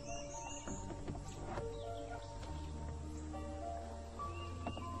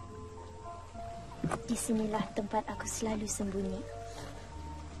 Di sinilah tempat aku selalu sembunyi.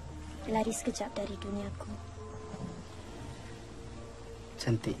 Lari sekejap dari duniaku.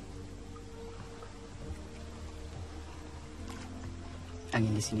 Cantik.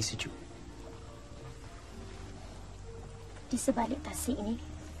 Angin di sini sejuk. Di sebalik tasik ini,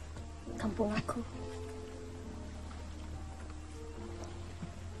 kampung aku.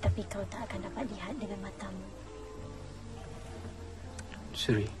 Tapi kau tak akan dapat lihat dengan matamu.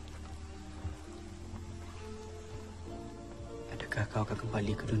 Suri. Adakah kau akan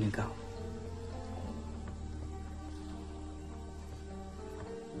kembali ke dunia kau?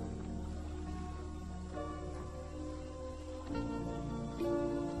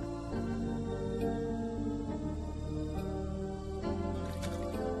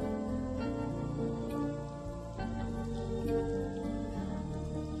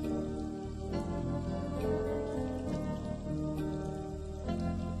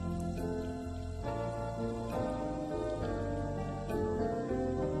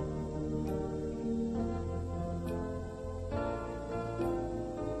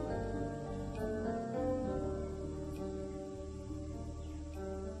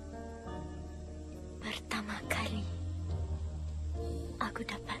 Pertama kali, aku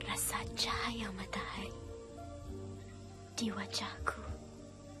dapat rasa cahaya matahari di wajahku.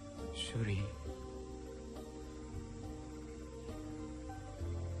 Suri.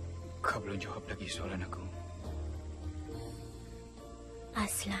 Kau belum jawab lagi soalan aku.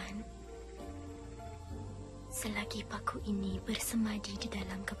 Aslan, selagi paku ini bersemadi di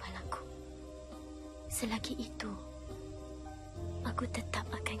dalam kepalaku, selagi itu, aku tetap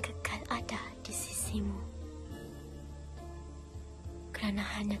akan kekal ada di sisimu. Kerana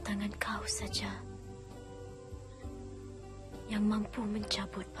hanya tangan kau saja yang mampu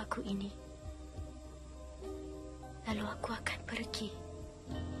mencabut paku ini. Lalu aku akan pergi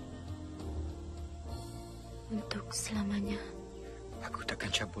untuk selamanya. Aku takkan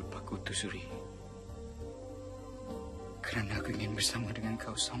cabut paku itu, Suri. Kerana aku ingin bersama dengan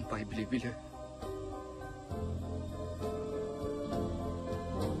kau sampai bila-bila.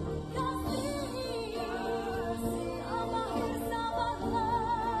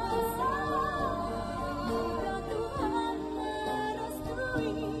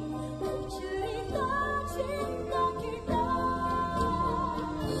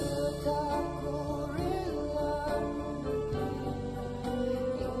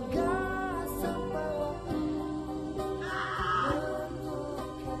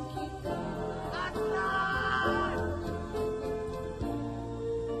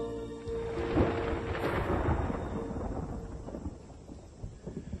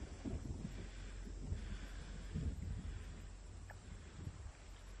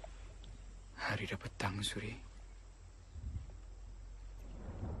 dah petang, Suri.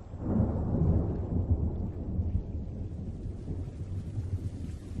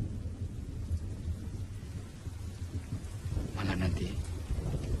 Malam nanti,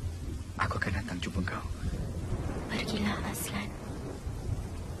 aku akan datang jumpa kau. Pergilah, Aslan.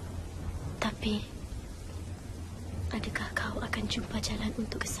 Tapi, adakah kau akan jumpa jalan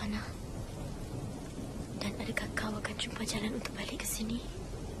untuk ke sana? Dan adakah kau akan jumpa jalan untuk balik ke sini?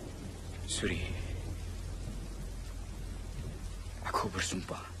 Suri, aku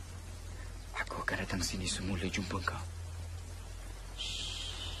bersumpah, aku akan datang sini semula jumpa kau.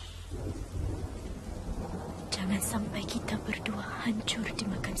 Jangan sampai kita berdua hancur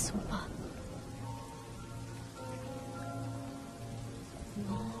dimakan sumpah.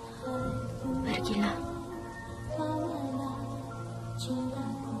 Pergilah.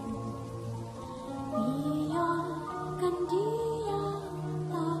 Biarkan dia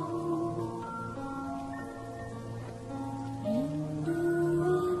tahu rindu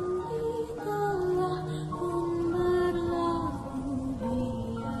ini telah pun berlaku.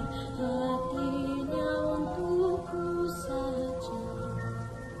 Biar hatinya untukku saja.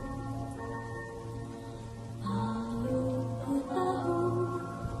 Baru ku tahu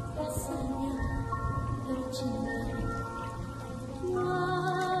rasanya tercinta.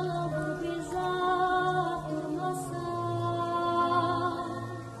 Walau berbeza atur masa,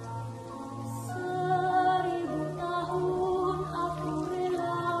 1000 tahun aku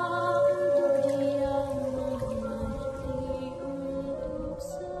rela untuk dia mengerti untuk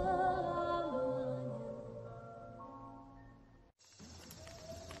selamanya.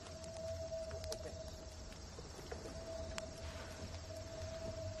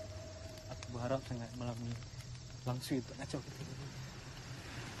 Aku berharap sangat malam ni Langsuir tak kacau kita.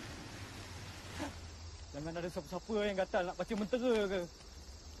 Jangan ada siapa-siapa yang gatal nak baca mentera ke.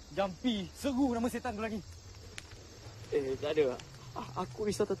 Jampi, seru nama setan tu lagi. Tak ada. Aku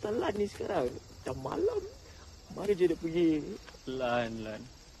risau tentang Lan ni sekarang. Dah malam. Mari je dia pergi. Lan.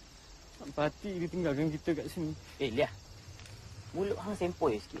 Sampai hati dia tinggalkan kita kat sini. Liah. Mulut hang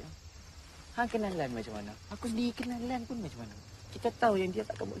sempoi sikit. Hang kenal Lan macam mana? Aku sendiri kenal Lan pun macam mana. Kita tahu yang dia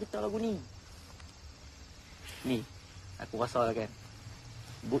takkan buat kita lagu ni. Ni, aku rasa kan.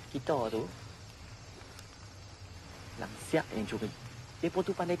 Bot kita tu Langsiak yang curi. Depa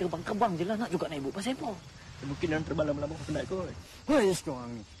tu pandai terbang-terbang je lah nak juga naik bot pasal apa. Mungkin dalam terbang lama-lama kau penat kot. Hei,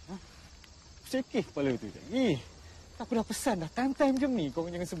 sekarang ni. Sekeh kepala tu. Aku dah pesan dah. Time-time macam ni. Kau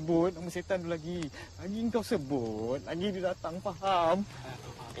jangan sebut nama setan tu lagi. Lagi kau sebut, lagi dia datang, faham?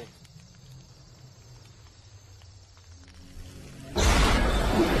 Okay.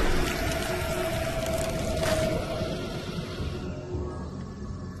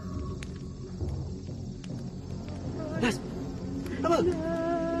 Das! Apa?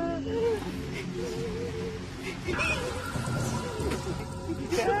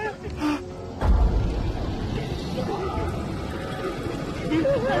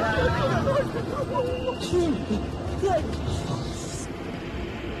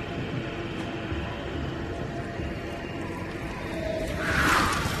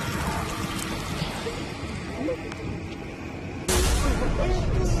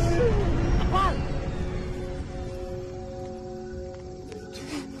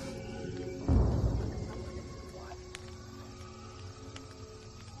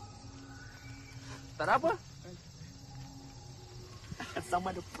 Tak ada apa.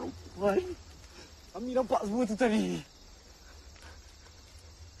 Sama ada perempuan. Kami nampak semua tu tadi.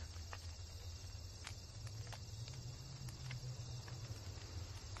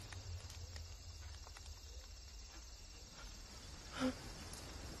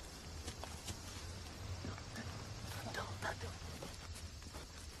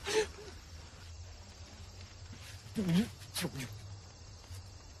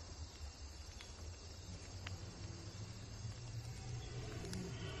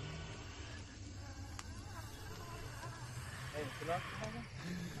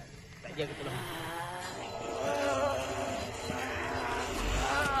 Tak jaga tolong.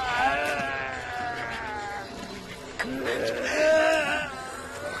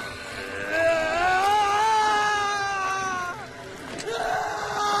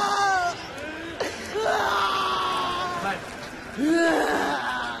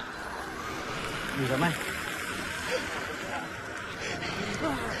 Ni Rahman.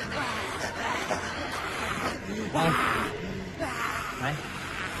 Mai.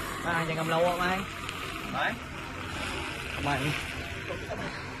 Mai, jangan melawak, Mai. Mai. Mai.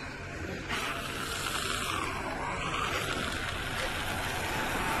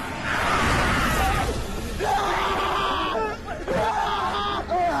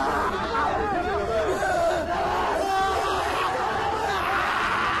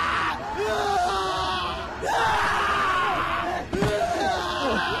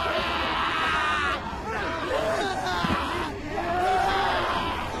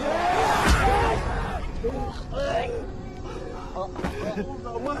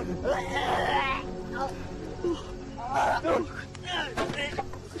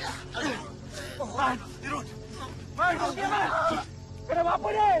 Kenapa apa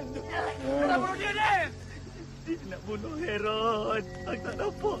dia? Kenapa bunuh dia ni? Dia nak bunuh Heron. Aku tak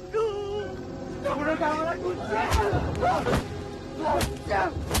nampak tu. Kau bunuh kawan aku.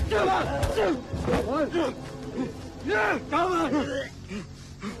 Kawan.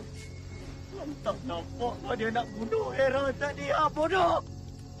 Aku tak nampak kau dia nak bunuh Heron tadi. Bodoh.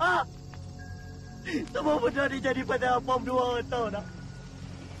 Semua benda ni jadi pada abang dua, tahu tak?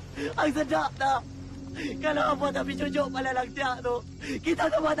 Aku sedap tak? Kalau abang tak pergi cucuk pada Langsuir tu, kita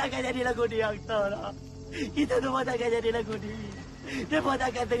semua takkan jadi lagu ni, aku tahu tak? Kita semua takkan jadi lagu ni. Mereka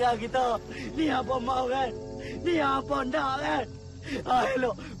takkan tengah kita. Ni abang mau kan? Ni abang nak kan?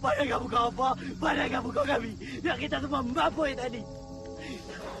 Elok, pandangkan muka apa? Pandangkan muka kami. Biar kita semua mabui tadi.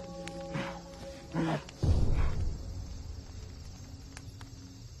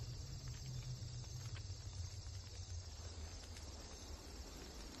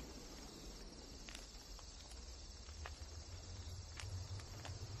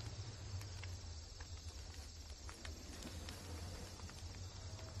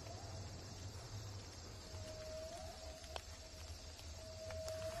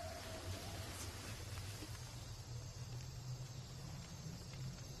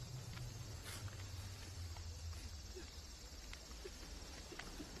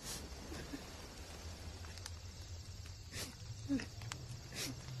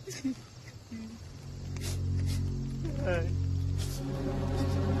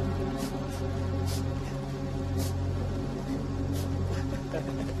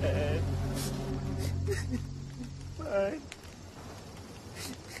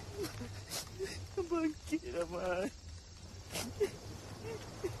 Bangkitlah, Man.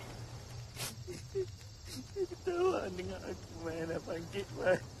 Ketawa dengan aku, Man. Dah bangkit,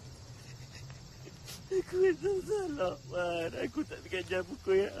 Man. Aku rasa salah, Man. Aku tak terkajar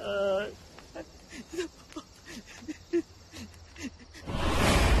buku yang...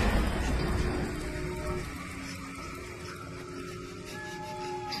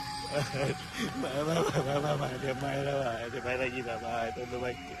 Mama, dia main lah, dia main lagi lah, Ma. Tolong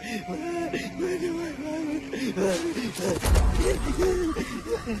bangkit.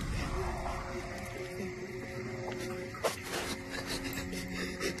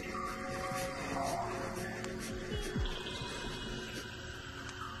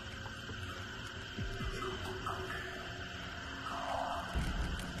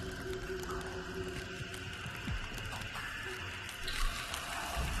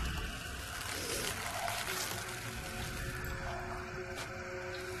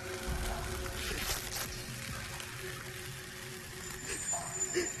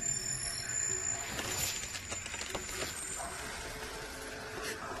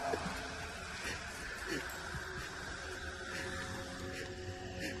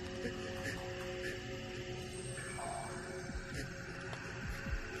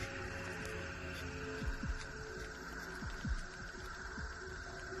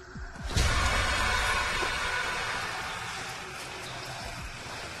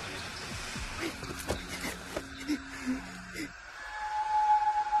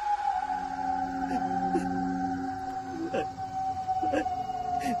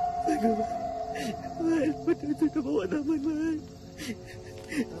 Benda tu dah bawa nama, Man.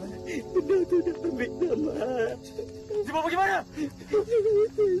 Benda tu dah ambil nama. Dia bawa pergi mana?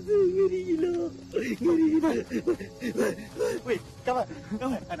 Ngeri gila. Ngeri gila. Weh, kawan.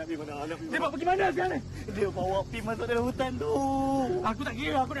 Anak pergi mana? Dia bawa pergi mana sekarang ni? Dia bawa pergi masuk dalam hutan tu. Aku tak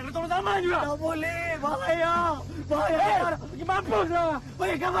kira. Aku nak kena tolong Zaman juga. Tak boleh. Bahaya. Bahaya. Pergi mampus lah.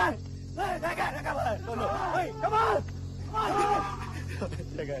 Weh, kawan. Jangan, kawan. Tolong. Weh, kawan.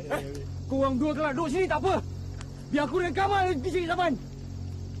 Jangan. Korang dua kalau duduk sini tak apa. Biar aku dengan Kamal pergi cari Zaman.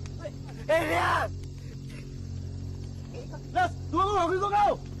 Lihat. Las, tunggu aku ikut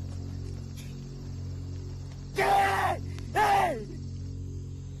kau. Hei!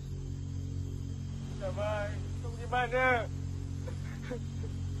 Zaman, kau pergi mana?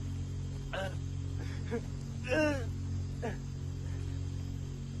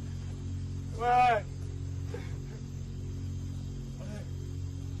 Zaman.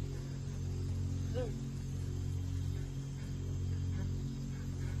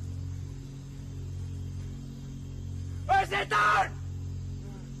 Wei, setan!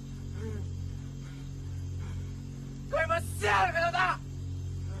 Kau memang sial, kau tahu tak?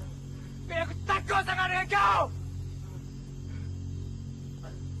 Biar aku takut sangat dengan kau!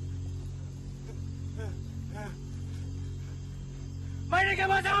 Mana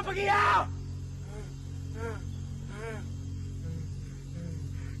kamu jangan pergi ya?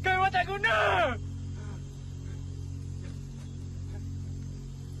 Kau memang tak guna!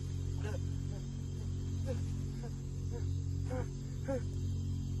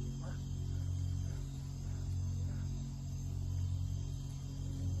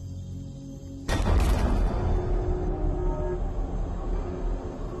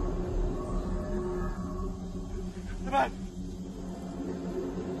 Teman.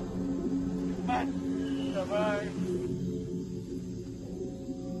 Teman. Teman.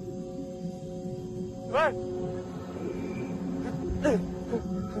 Teman.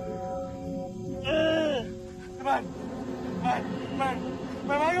 Teman. Man.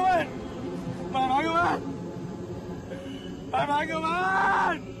 Bangun, man. Bangun, man. Bangun,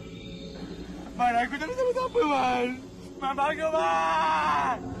 man. Man, aku tak bisa buat apa, man. Man, bangun,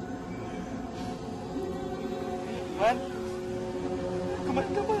 man. Man. Aku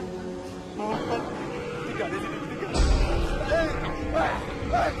mati, man. Man. Dekat di sini, dekat.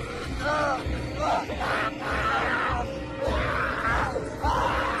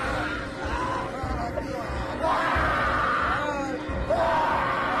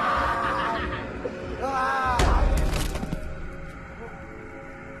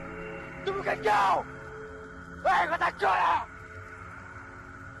 Itu bukan kau! Hei, kau takut tak?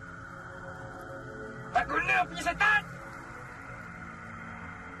 Tak guna punya setan!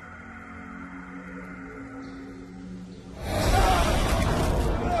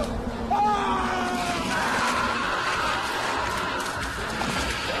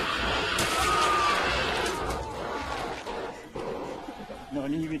 No,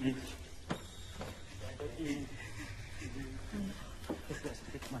 ni ini.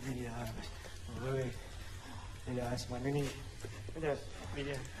 Mana ni dah? Oi. Ilyas, mana ni? Ilyas, ni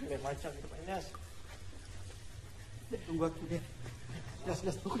dia. Dia macam dekat Ilyas. Tunggu aku dia. Ilyas,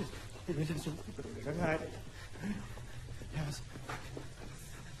 tunggu dia. Ilyas, tunggu. Jangan. Ilyas.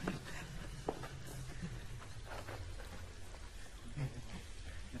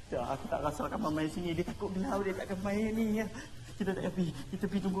 Tak, aku tak rasa akan main sini. Dia takut gelau, dia takkan main ni. Kita tak pergi. Kita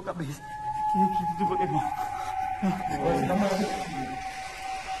pergi tunggu kat base. Kita tunggu kat base. Selamat.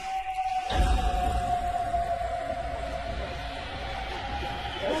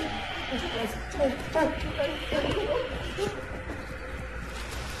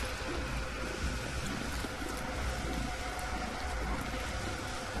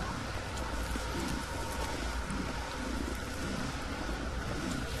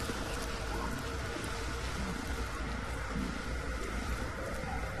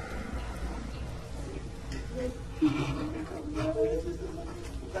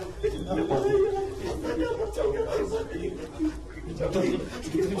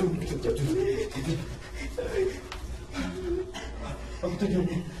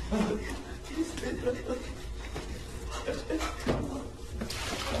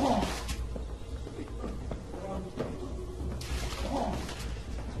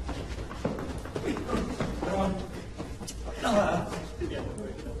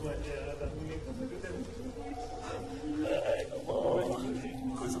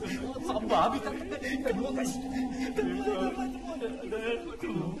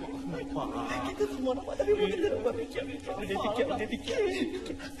 Kita semua nampak tapi kita tak buat fikir. Dia fikir.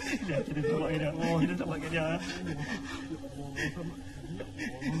 Ya, kita semua dia. Oh, kita tak pakai dia.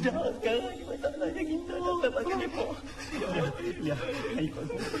 Dah sekarang ni masalahnya kita dah selamatkan dia. Ya, ikut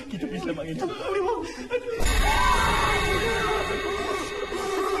aku. Kita pergi selamatkan dia.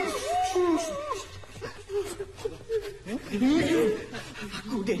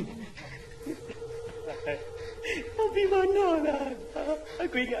 Aku, Den. Tapi manalah?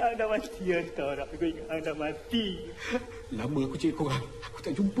 Aku ingat anda mati, Antara. Aku ingat anda mati. Lama aku cari korang. Aku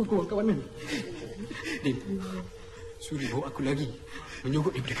tak jumpa korang kat mana. Din, Suri bawa aku lagi.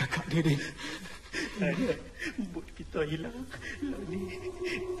 Menyogok daripada kakak dia, Din. Ada. Bot kita hilang. Ni,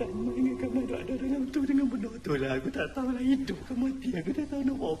 sama dengan kamu ada dalam tu dengan benar tu lah. Aku tak tahu lah hidup ke mati. Aku tak tahu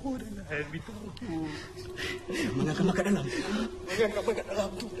nak buat apa dalam. Beritahu aku. Mengangkat kat dalam. Mengangkat kat dalam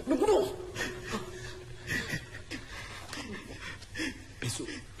tu. Bunuh.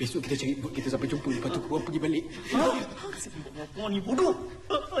 Besok kita cari bot kita sampai jumpa. Lepas tu korang pergi balik. Sebenarnya kau ni bodoh.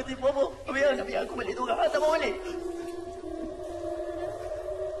 Cik Bobo. Biar aku balik tu orang. Tak mau balik.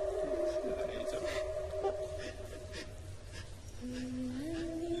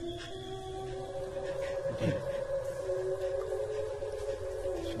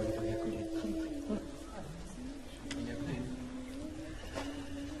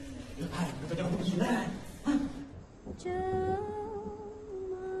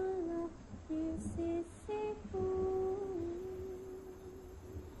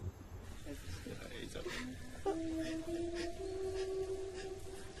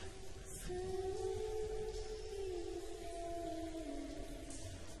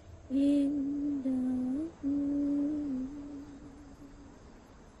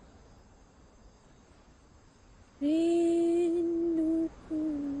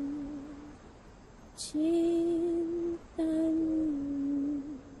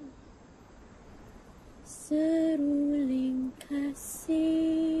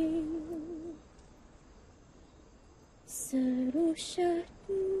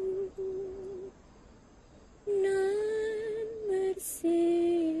 syahdu nan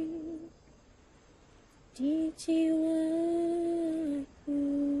bersih di jiwaku.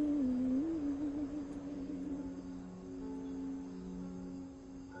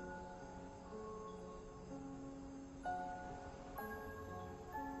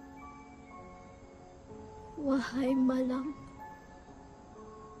 Wahai malam,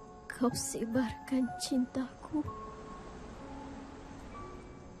 kau sebarkan cintaku.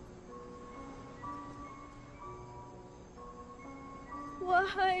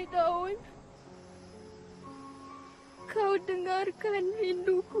 Wahai daun, kau dengarkan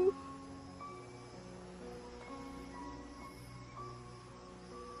rinduku.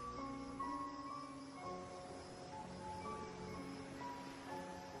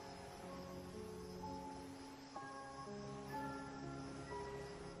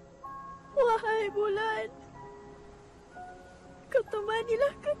 Wahai bulan, kau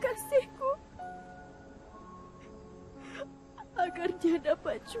temanilah kekasihku agar dia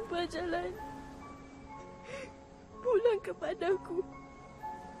dapat jumpa jalan pulang kepadaku.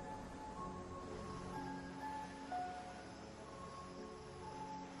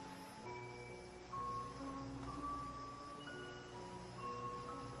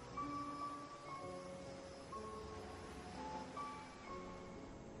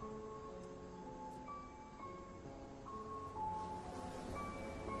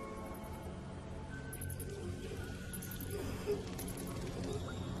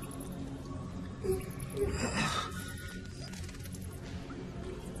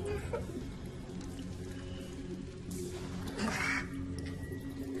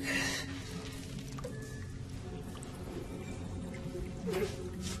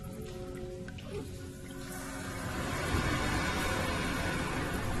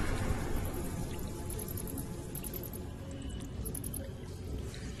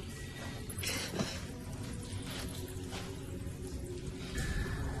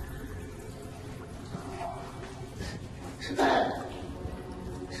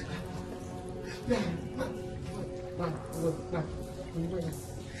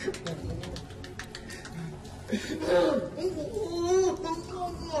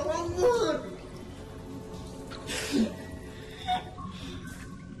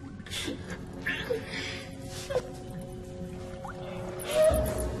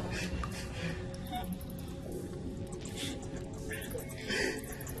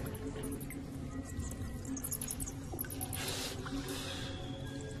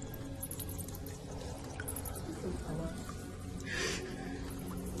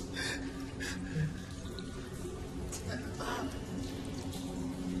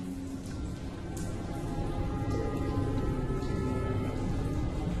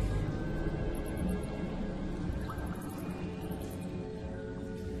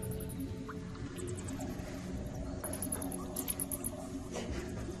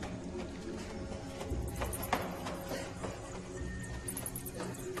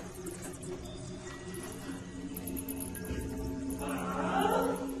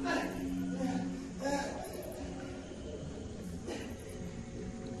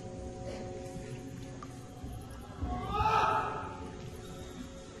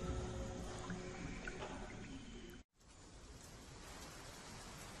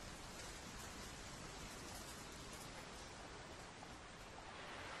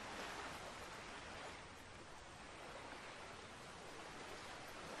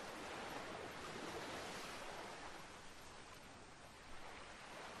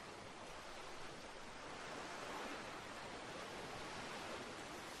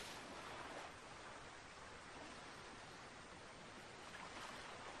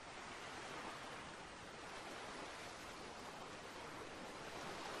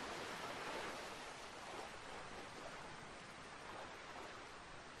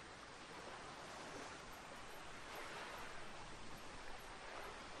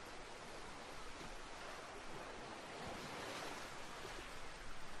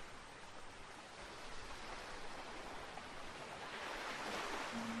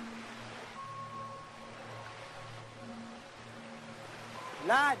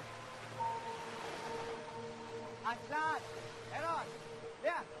 Lan! Aslan! Eros!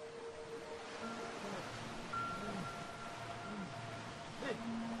 Ya!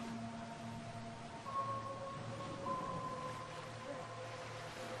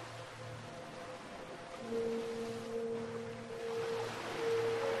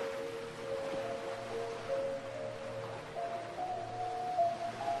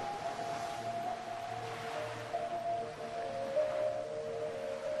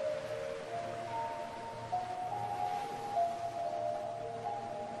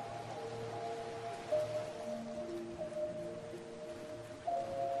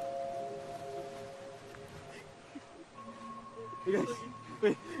 guys.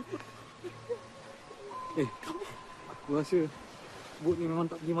 Aku rasa bot ni memang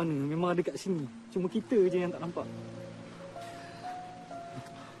tak pergi mana. Memang ada kat sini. Cuma kita je yang tak nampak.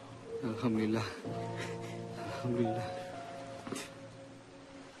 Alhamdulillah. Alhamdulillah.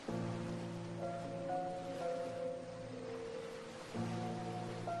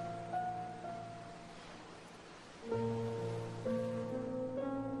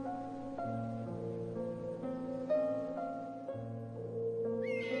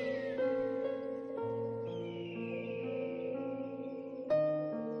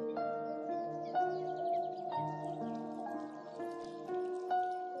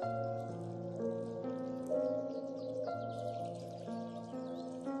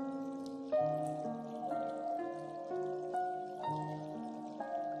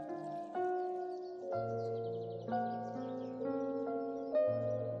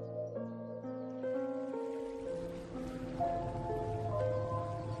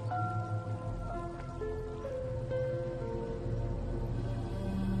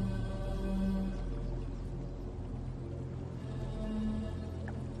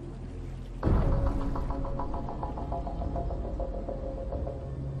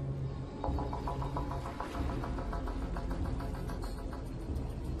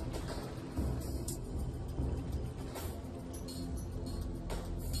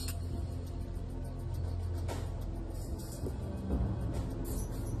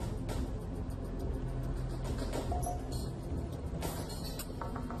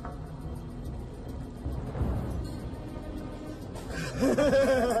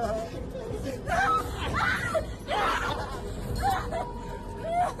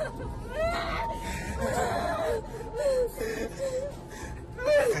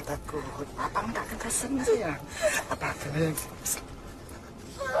 Takut. Abang tak akan kasar saya. Abang akan...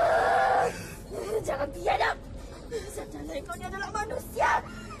 Jangan biadab. Sejalan kau ni adalah manusia.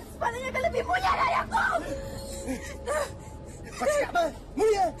 Sepatutnya kau lebih mulia dari aku. Kau cakap apa?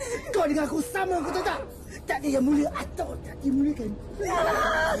 Mulia? Kau dengan aku sama, kau tahu tak? Tak ada yang mulia atau tak dimuliakan.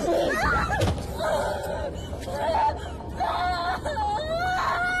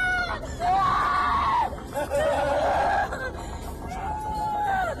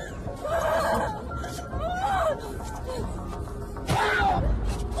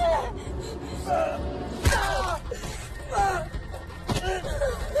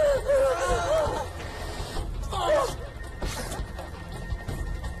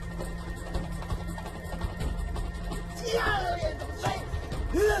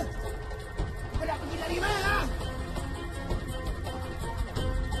 Kau nak pergi dari mana?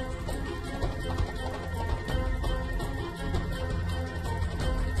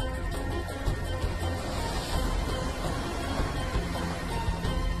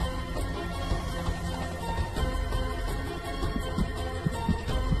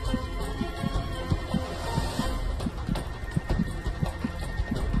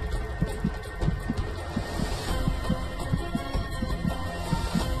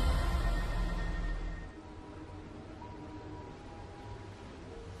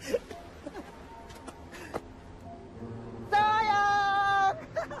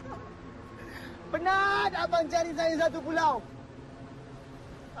 Penat abang cari saya satu pulau.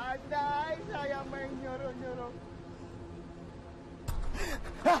 Pandai saya main nyorong-nyorong.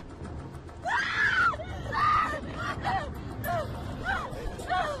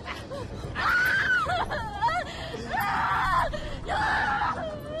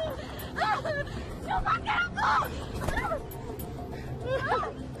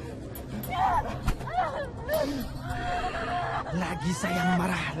 Lagi sayang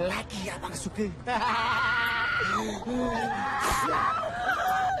marah, lagi abang suka.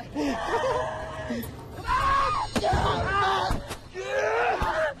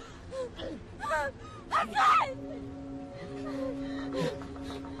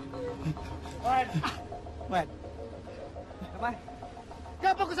 Wan. Zaman.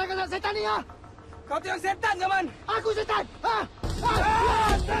 Kenapa kau sangat setan ni, ha? Kau tu yang setan, Zaman. Aku setan! Ha?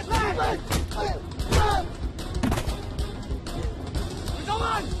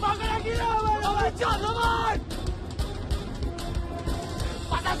 Zaman! Makan lagi lah, Zaman! Zaman, jom, Zaman!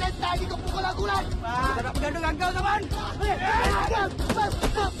 Pasal setan ni kau pukul aku, Lan! Kita nak bergaduh dengan kau, Zaman!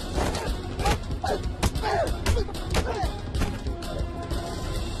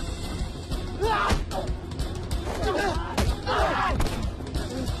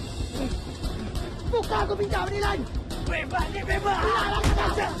 Buka aku pinjam ni, Lan! Bebas ni, bebas!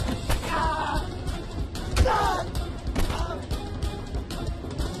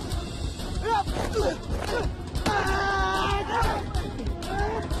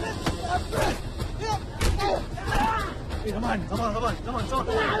 Zaman! Sabar.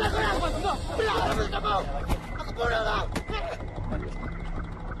 Belaklah korang! Belaklah kamu! Aku bunuh kau!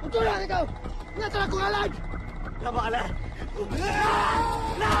 Untunglah kau! Ingatlah aku Alan! Sabar, Alan.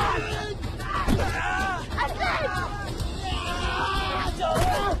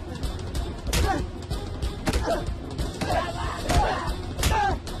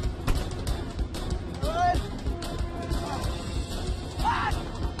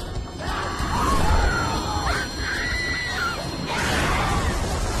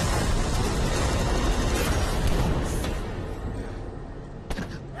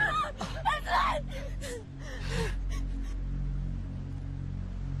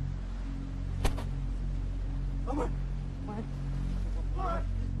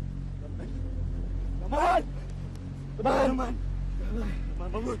 Aman,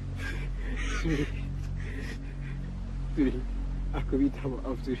 bangun. Suri, aku minta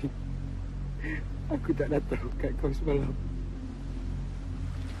maaf, Suri. Aku tak datang kat kau semalam.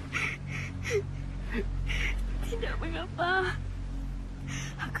 Tidak mengapa.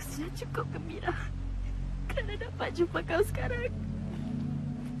 Aku sudah cukup gembira kerana dapat jumpa kau sekarang.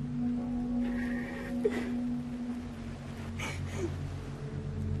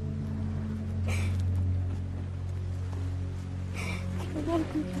 Kerana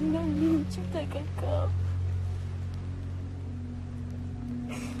aku pernah mencintakan kau.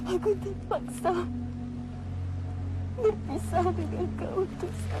 Aku terpaksa berpisah dengan kau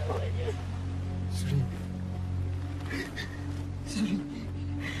untuk selamanya. Suri.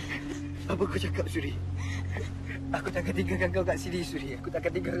 Apa kau cakap, Suri? Aku takkan tinggalkan kau kat sini, Suri. Aku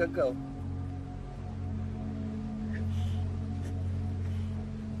takkan tinggalkan kau.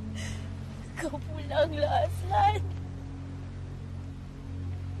 Kau pulanglah, Aslan.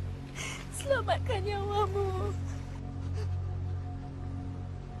 Selamatkan nyawamu.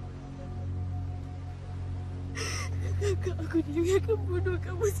 Kakak aku dia akan bunuh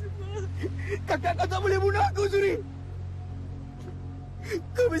kamu semua. Kakak kau tak boleh bunuh aku, Suri.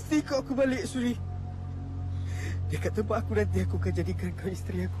 Kau mesti ikut aku balik, Suri. Dekat tempat aku nanti aku akan jadikan kau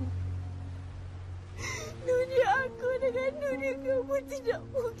isteri aku. Dunia aku dengan dunia kamu tidak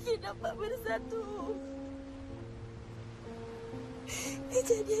mungkin dapat bersatu.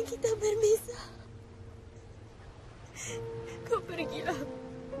 Kejadian kita berpisah. Kau pergilah.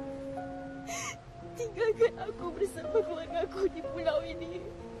 Tinggalkan aku bersama keluarga aku di pulau ini.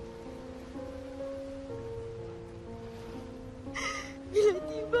 Bila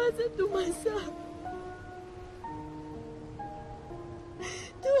tiba satu masa,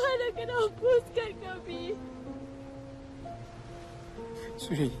 Tuhan akan hapuskan kami.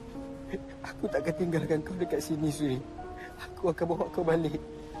 Suri, aku takkan tinggalkan kau dekat sini, Suri. Aku akan bawa kau balik.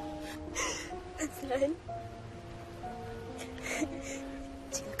 Aslan,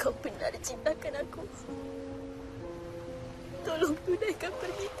 jika kau benar cintakan aku, tolong tunaikan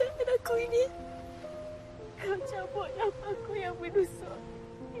permintaan aku ini. Kau cabut nafasku yang menusuk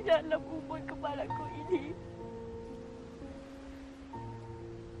di dalam ubun kepalaku ini.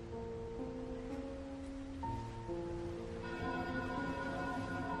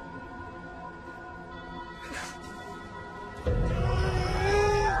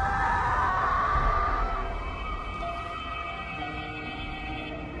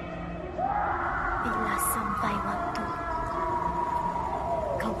 Bila sampai waktu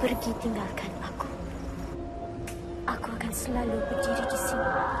kau pergi tinggalkan aku, aku akan selalu berdiri di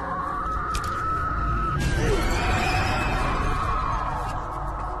sini.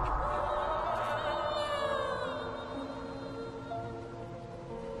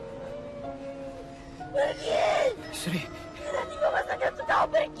 Pergi! Suri. Sudah tiba masanya untuk kau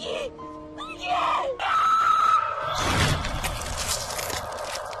pergi! Pergi!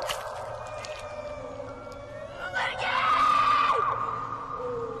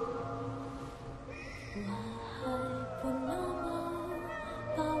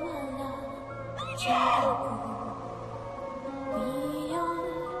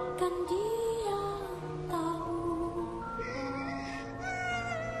 Biarkan dia tahu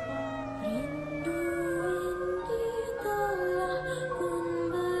rindu ini telah pun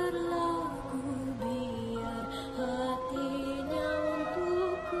berlalu.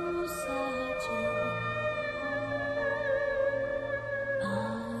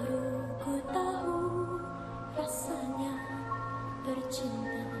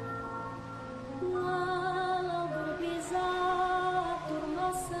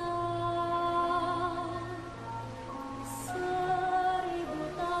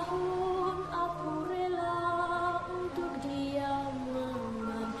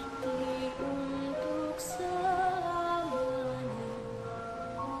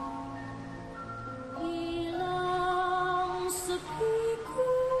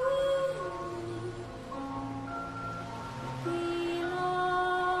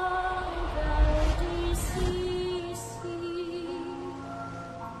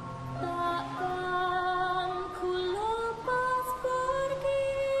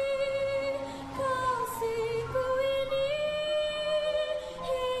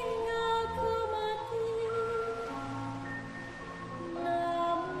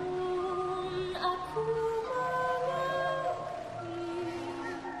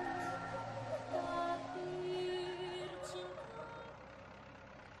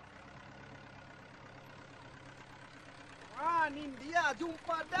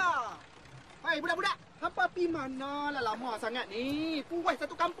 jumpa dah. Hai budak-budak, hampa pi mana lah lama sangat ni? Puas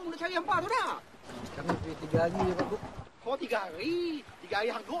satu kampung nak cari hampa tu dah. Kami pergi 3 hari, Pak Guru. Oh 3 hari. 3 hari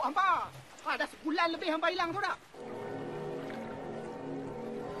hangguk hampa. Ha, dah sebulan lebih hampa hilang tu dah.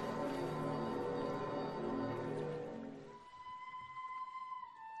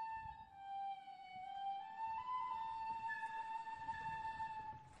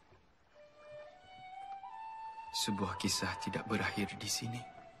 Sebuah kisah tidak berakhir di sini.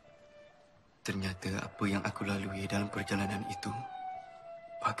 Ternyata apa yang aku lalui dalam perjalanan itu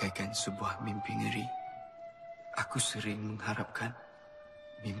bagaikan sebuah mimpi ngeri. Aku sering mengharapkan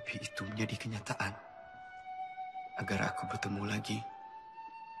mimpi itu menjadi kenyataan agar aku bertemu lagi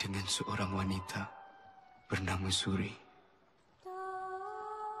dengan seorang wanita bernama Suri.